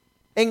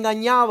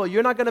engañado.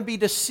 You're not going to be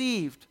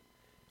deceived.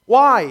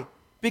 Why?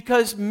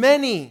 Because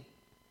many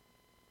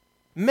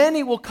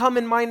Many will come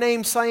in my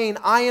name saying,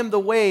 I am the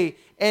way,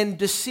 and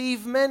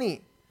deceive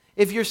many.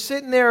 If you're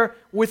sitting there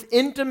with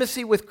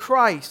intimacy with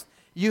Christ,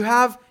 you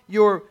have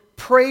your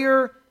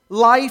prayer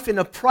life in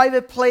a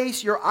private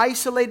place, you're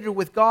isolated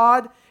with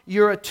God,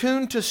 you're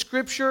attuned to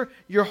Scripture,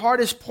 your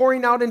heart is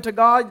pouring out into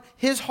God,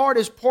 His heart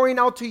is pouring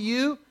out to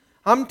you,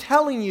 I'm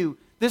telling you,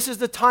 this is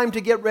the time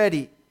to get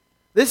ready.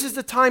 This is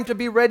the time to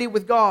be ready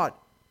with God.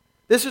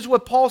 This is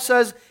what Paul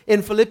says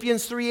in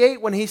Philippians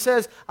 3:8 when he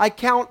says, I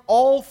count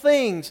all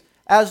things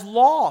as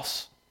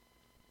loss.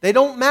 They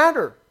don't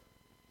matter.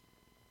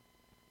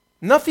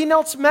 Nothing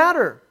else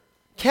matter.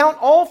 Count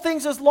all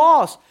things as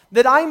loss,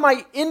 that I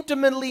might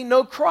intimately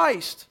know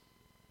Christ.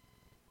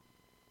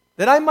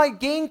 That I might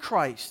gain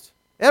Christ.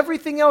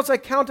 Everything else I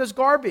count as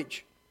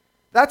garbage.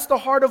 That's the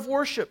heart of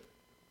worship.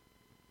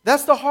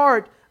 That's the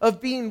heart of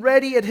being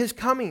ready at His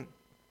coming.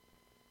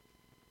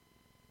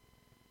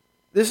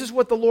 This is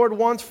what the Lord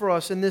wants for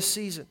us in this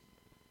season.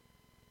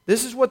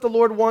 This is what the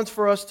Lord wants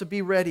for us to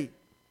be ready.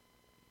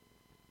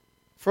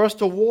 For us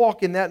to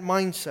walk in that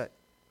mindset.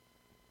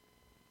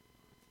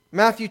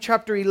 Matthew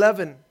chapter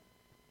 11,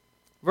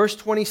 verse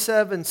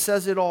 27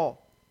 says it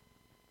all.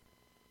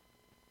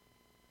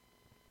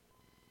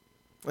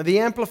 The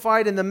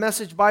Amplified and the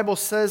Message Bible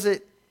says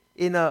it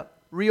in a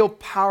real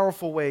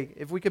powerful way.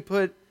 If we could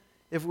put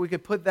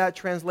that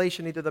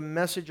translation, either the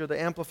Message or the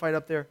Amplified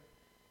up there,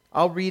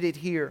 I'll read it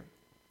here.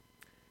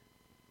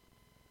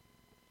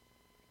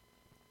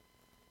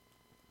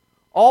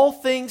 All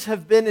things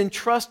have been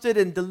entrusted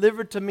and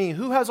delivered to me.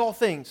 Who has all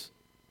things?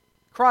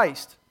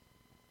 Christ.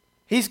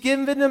 He's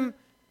been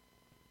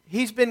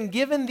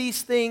given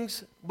these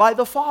things by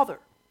the Father.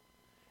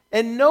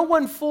 And no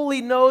one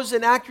fully knows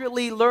and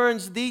accurately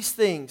learns these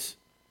things.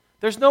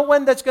 There's no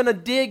one that's going to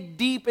dig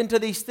deep into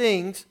these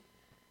things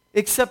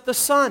except the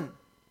Son.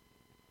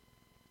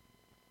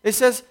 It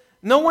says,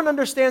 no one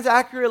understands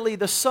accurately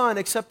the Son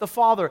except the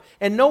Father.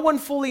 And no one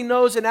fully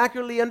knows and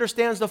accurately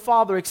understands the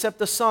Father except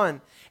the Son.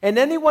 And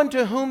anyone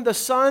to whom the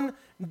Son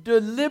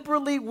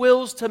deliberately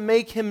wills to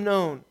make Him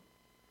known.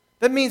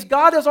 That means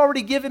God has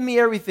already given me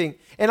everything.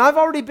 And I've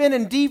already been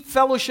in deep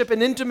fellowship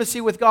and intimacy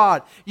with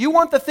God. You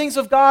want the things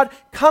of God?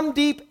 Come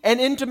deep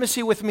and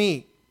intimacy with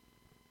me.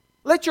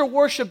 Let your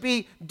worship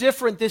be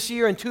different this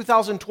year in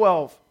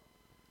 2012.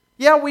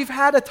 Yeah, we've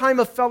had a time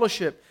of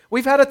fellowship.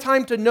 We've had a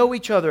time to know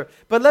each other.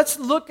 But let's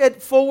look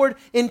forward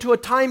into a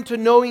time to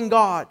knowing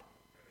God.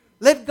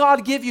 Let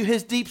God give you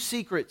His deep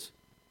secrets.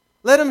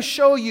 Let Him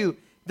show you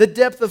the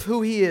depth of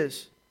who He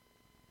is.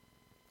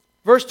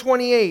 Verse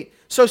 28,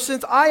 so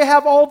since I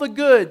have all the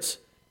goods,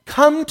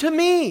 come to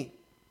me.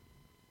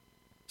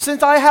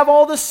 Since I have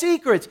all the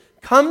secrets,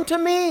 come to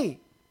me.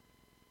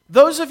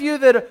 Those of you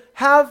that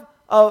have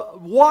a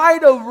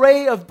wide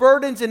array of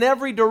burdens in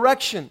every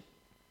direction,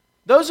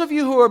 those of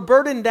you who are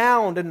burdened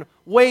down and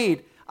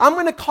weighed, I'm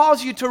going to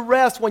cause you to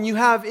rest when you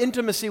have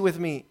intimacy with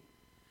me.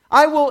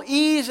 I will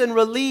ease and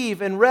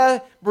relieve and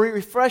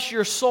refresh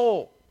your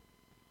soul.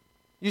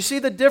 You see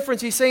the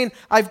difference? He's saying,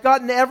 I've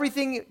gotten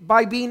everything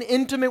by being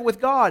intimate with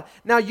God.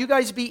 Now you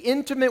guys be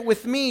intimate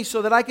with me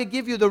so that I could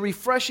give you the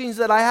refreshings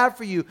that I have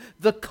for you,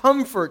 the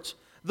comforts,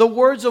 the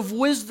words of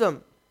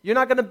wisdom. You're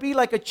not going to be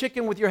like a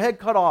chicken with your head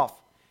cut off.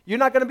 You're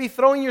not going to be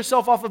throwing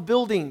yourself off of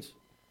buildings.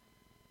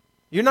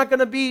 You're not going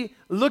to be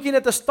looking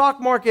at the stock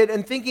market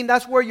and thinking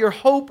that's where your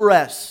hope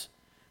rests.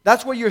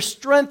 That's where your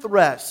strength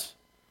rests.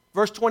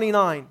 Verse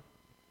 29.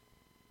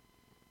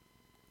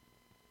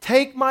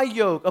 Take my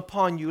yoke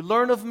upon you,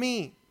 learn of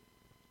me.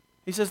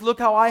 He says, look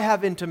how I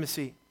have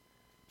intimacy.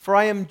 For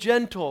I am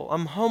gentle,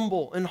 I'm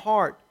humble in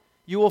heart.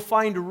 You will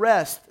find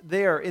rest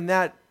there in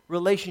that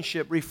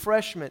relationship,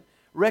 refreshment,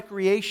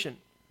 recreation.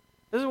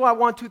 This is what I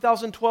want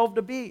 2012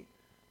 to be.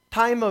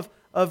 Time of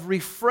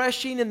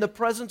refreshing in the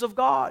presence of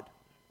God.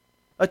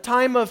 A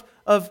time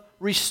of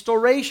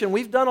restoration.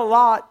 We've done a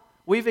lot.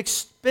 We've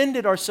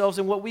expended ourselves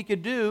in what we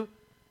could do.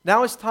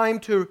 Now it's time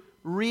to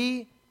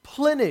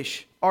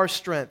replenish our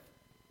strength.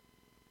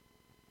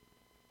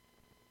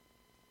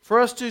 For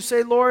us to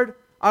say, Lord,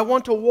 I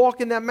want to walk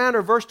in that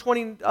manner. Verse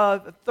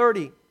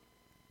 30.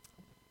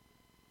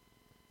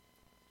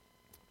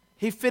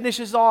 He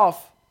finishes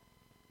off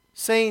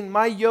saying,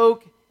 my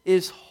yoke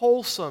is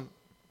wholesome.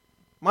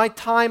 My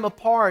time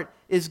apart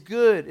is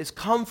good, is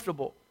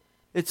comfortable.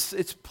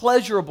 It's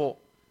pleasurable.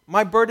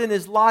 My burden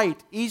is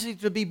light, easy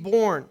to be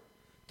borne.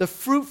 The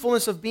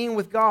fruitfulness of being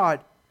with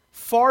God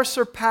far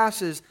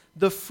surpasses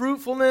the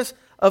fruitfulness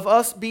of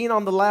us being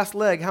on the last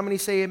leg. How many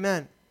say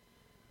amen?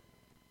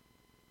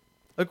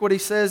 Look what he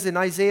says in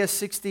Isaiah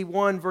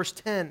 61, verse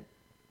 10.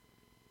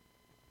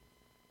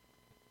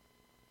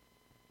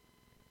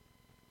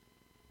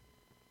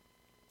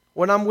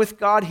 When I'm with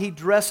God, He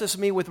dresses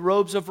me with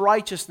robes of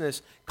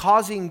righteousness,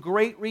 causing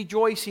great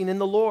rejoicing in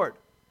the Lord.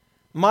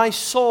 My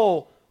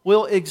soul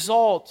will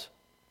exalt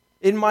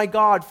in my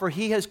God, for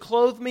He has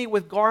clothed me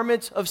with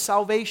garments of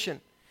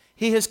salvation.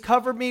 He has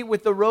covered me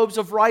with the robes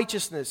of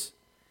righteousness.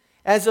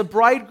 As a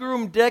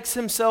bridegroom decks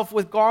himself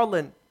with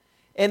garland,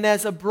 and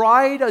as a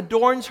bride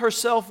adorns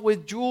herself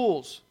with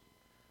jewels.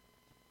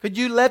 Could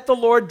you let the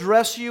Lord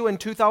dress you in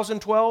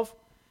 2012?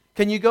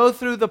 Can you go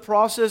through the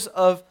process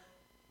of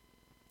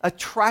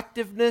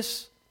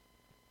attractiveness?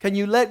 Can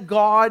you let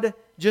God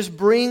just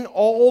bring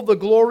all the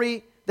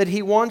glory that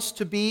He wants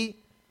to be,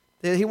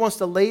 that He wants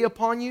to lay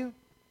upon you?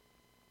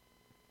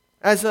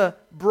 As a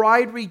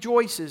bride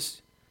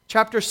rejoices,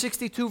 chapter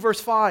 62, verse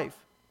 5.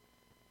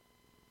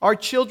 Our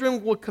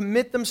children will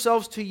commit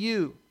themselves to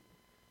you,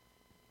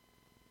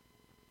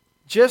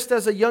 just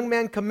as a young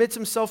man commits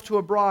himself to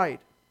a bride.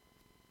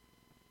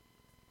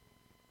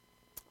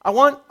 I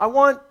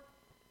want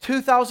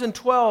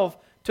 2012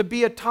 to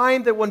be a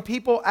time that when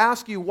people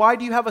ask you, why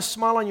do you have a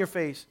smile on your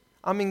face?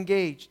 I'm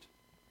engaged.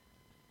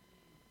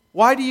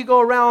 Why do you go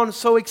around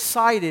so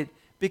excited?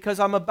 Because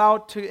I'm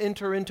about to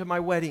enter into my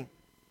wedding.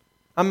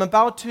 I'm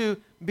about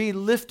to be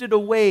lifted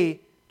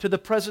away to the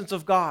presence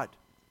of God.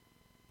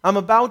 I'm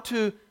about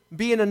to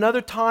be in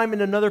another time,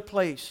 in another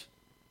place.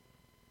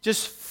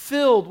 Just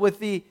filled with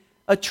the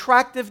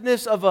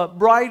attractiveness of a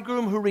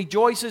bridegroom who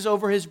rejoices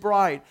over his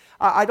bride.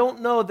 I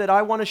don't know that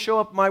I want to show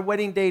up my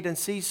wedding date and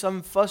see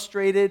some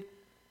frustrated,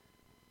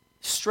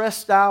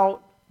 stressed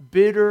out,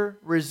 bitter,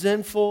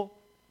 resentful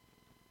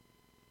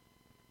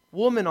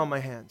woman on my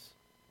hands.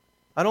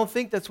 I don't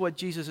think that's what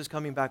Jesus is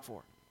coming back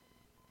for.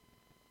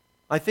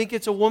 I think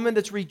it's a woman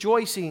that's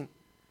rejoicing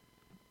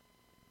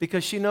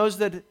because she knows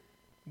that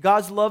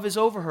God's love is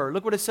over her.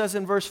 Look what it says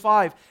in verse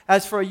 5.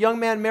 As for a young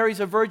man marries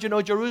a virgin,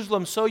 O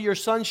Jerusalem, so your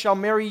son shall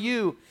marry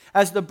you.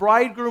 As the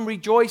bridegroom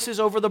rejoices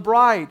over the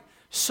bride,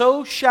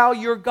 so shall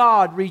your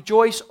God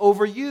rejoice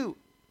over you.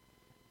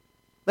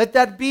 Let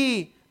that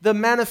be the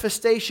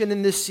manifestation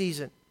in this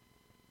season.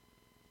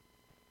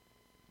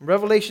 In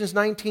Revelations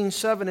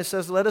 19:7, it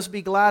says, let us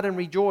be glad and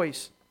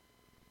rejoice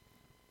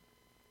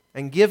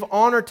and give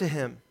honor to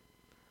Him,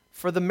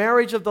 for the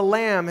marriage of the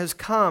Lamb has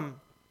come,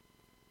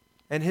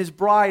 and His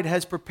bride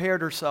has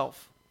prepared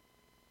herself.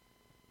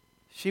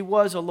 She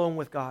was alone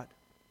with God.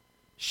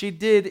 She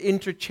did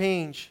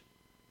interchange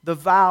the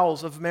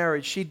vows of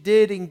marriage. She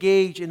did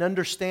engage in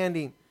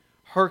understanding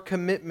her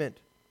commitment.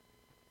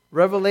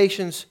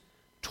 Revelations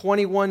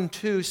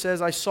 21:2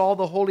 says, I saw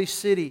the holy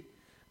city,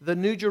 the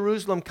new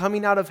Jerusalem,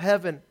 coming out of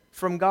heaven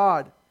from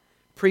God,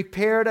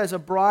 prepared as a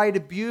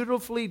bride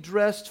beautifully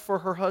dressed for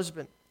her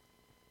husband.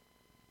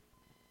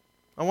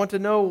 I want to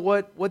know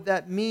what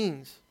that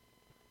means,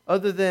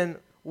 other than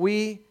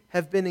we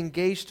have been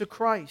engaged to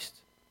Christ.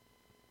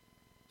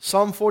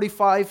 Psalm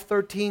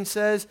 45:13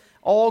 says,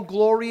 all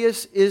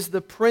glorious is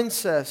the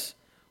princess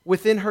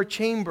within her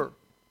chamber.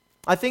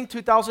 I think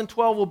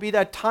 2012 will be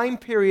that time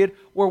period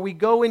where we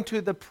go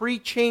into the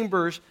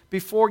pre-chambers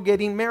before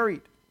getting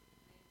married.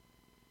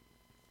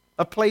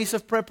 A place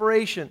of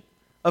preparation,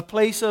 a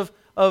place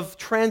of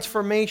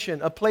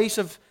transformation, a place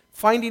of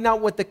finding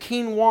out what the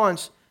King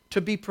wants,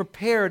 to be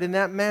prepared in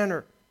that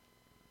manner.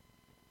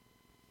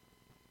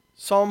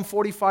 Psalm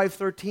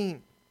 45:13.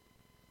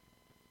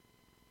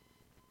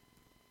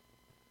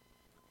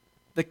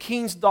 The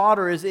king's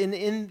daughter is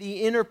in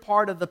the inner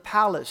part of the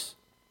palace.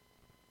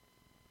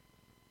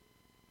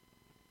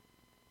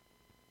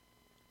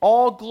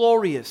 All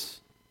glorious.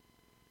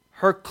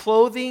 Her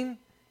clothing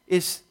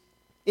is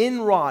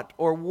inwrought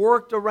or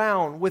worked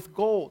around with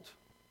gold,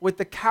 with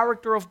the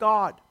character of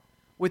God,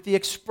 with the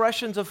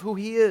expressions of who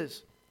He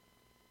is.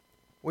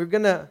 We're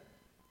going to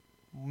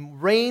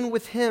reign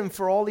with Him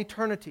for all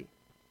eternity.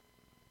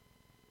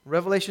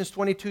 Revelations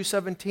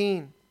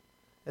 22:17,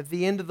 at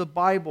the end of the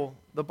Bible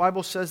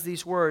says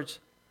these words,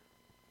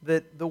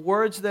 that the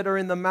words that are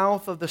in the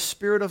mouth of the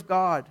Spirit of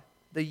God,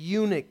 the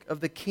eunuch of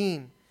the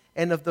king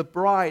and of the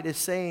bride, is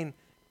saying,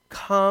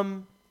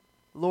 come,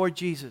 Lord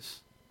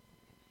Jesus.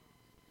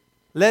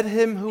 Let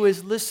him who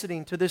is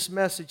listening to this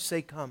message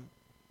say, come.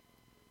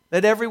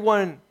 Let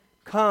everyone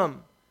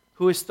come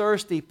who is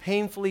thirsty,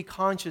 painfully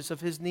conscious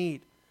of his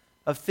need,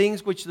 of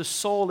things which the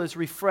soul is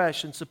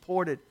refreshed and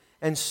supported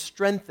and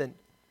strengthened.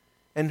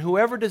 And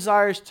whoever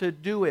desires to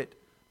do it,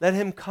 let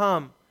him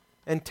come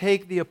and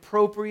take the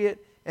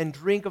appropriate and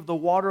drink of the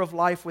water of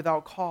life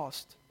without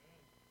cost.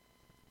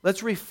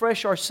 Let's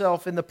refresh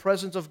ourselves in the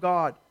presence of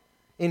God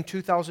in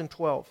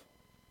 2012.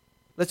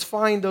 Let's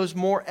find those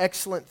more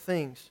excellent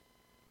things.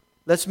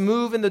 Let's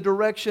move in the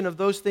direction of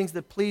those things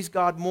that please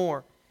God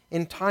more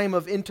in time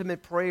of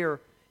intimate prayer,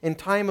 in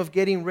time of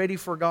getting ready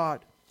for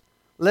God.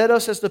 Let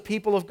us as the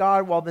people of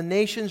God, while the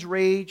nations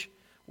rage,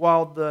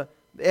 while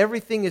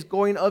everything is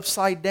going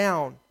upside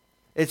down,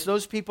 it's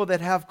those people that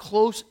have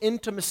close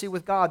intimacy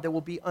with God that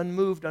will be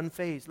unmoved,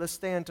 unfazed. Let's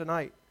stand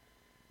tonight.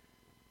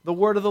 The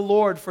word of the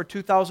Lord for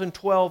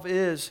 2012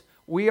 is,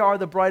 we are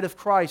the bride of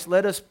Christ.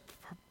 Let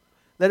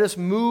us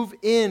move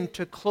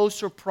into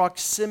closer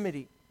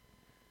proximity,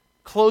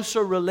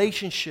 closer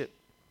relationship.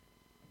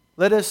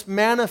 Let us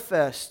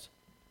manifest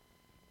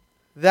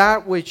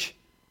that which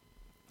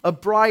a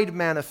bride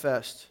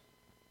manifests,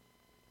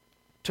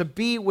 to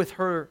be with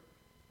her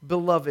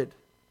beloved.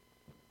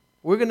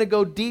 We're going to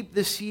go deep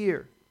this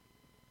year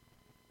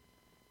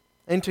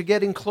into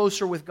getting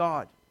closer with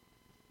God.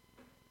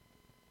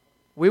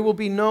 We will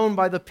be known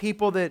by the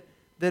people that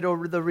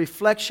are the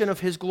reflection of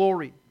His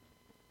glory.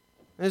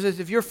 And it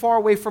says, if you're far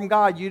away from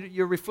God,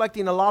 you're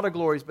reflecting a lot of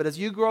glories. But as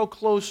you grow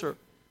closer,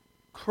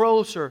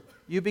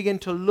 you begin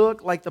to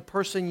look like the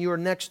person you're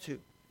next to.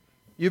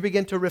 You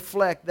begin to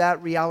reflect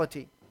that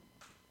reality.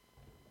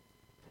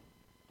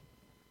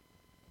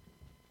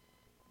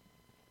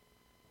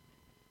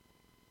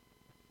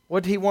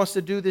 What He wants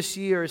to do this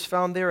year is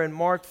found there in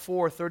Mark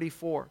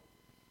 4:34.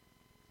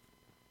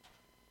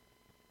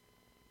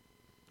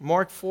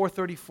 Mark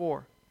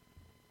 4:34.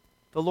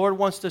 The Lord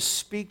wants to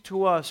speak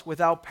to us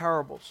without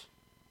parables,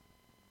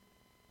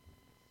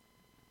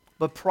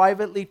 but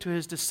privately to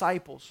His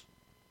disciples.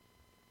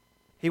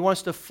 He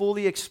wants to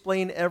fully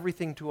explain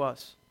everything to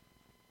us.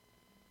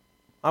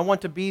 I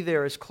want to be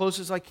there as close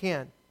as I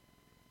can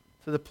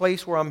to the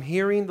place where I'm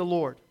hearing the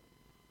Lord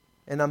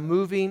and I'm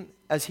moving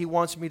as He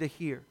wants me to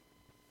hear.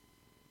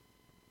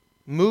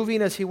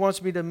 Moving as He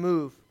wants me to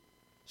move.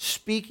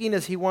 Speaking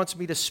as He wants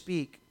me to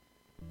speak.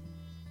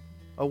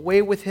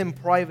 Away with Him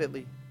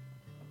privately.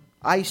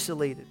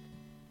 Isolated.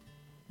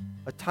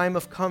 A time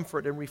of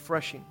comfort and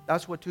refreshing.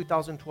 That's what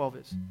 2012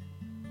 is.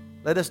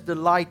 Let us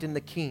delight in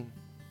the King.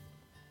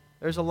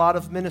 There's a lot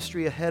of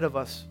ministry ahead of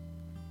us.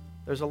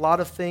 There's a lot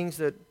of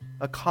things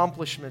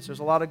accomplishments. There's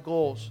a lot of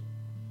goals.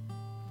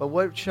 But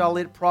what shall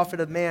it profit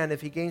a man if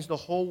he gains the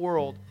whole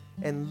world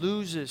and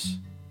loses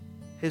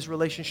his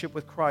relationship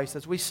with Christ?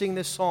 As we sing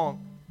this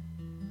song,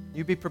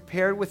 you be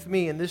prepared with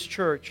me in this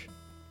church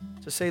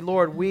to say,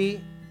 Lord,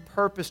 we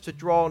purpose to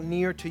draw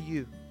near to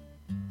you.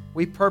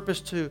 We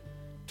purpose to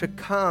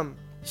come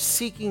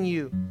seeking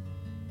you.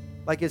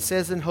 Like it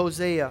says in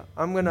Hosea,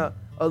 I'm going to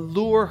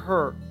allure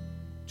her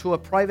to a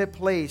private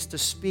place to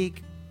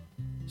speak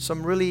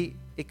some really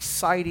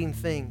exciting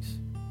things.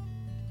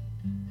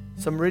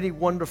 Some really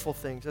wonderful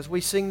things. As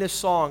we sing this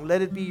song,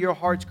 let it be your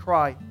heart's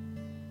cry.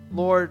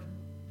 Lord,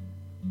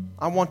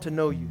 I want to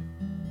know you.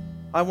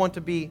 I want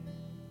to be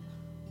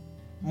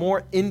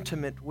more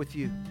intimate with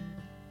you.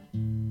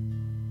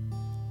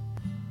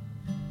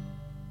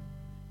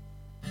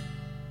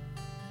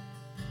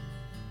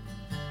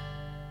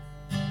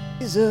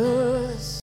 Jesus.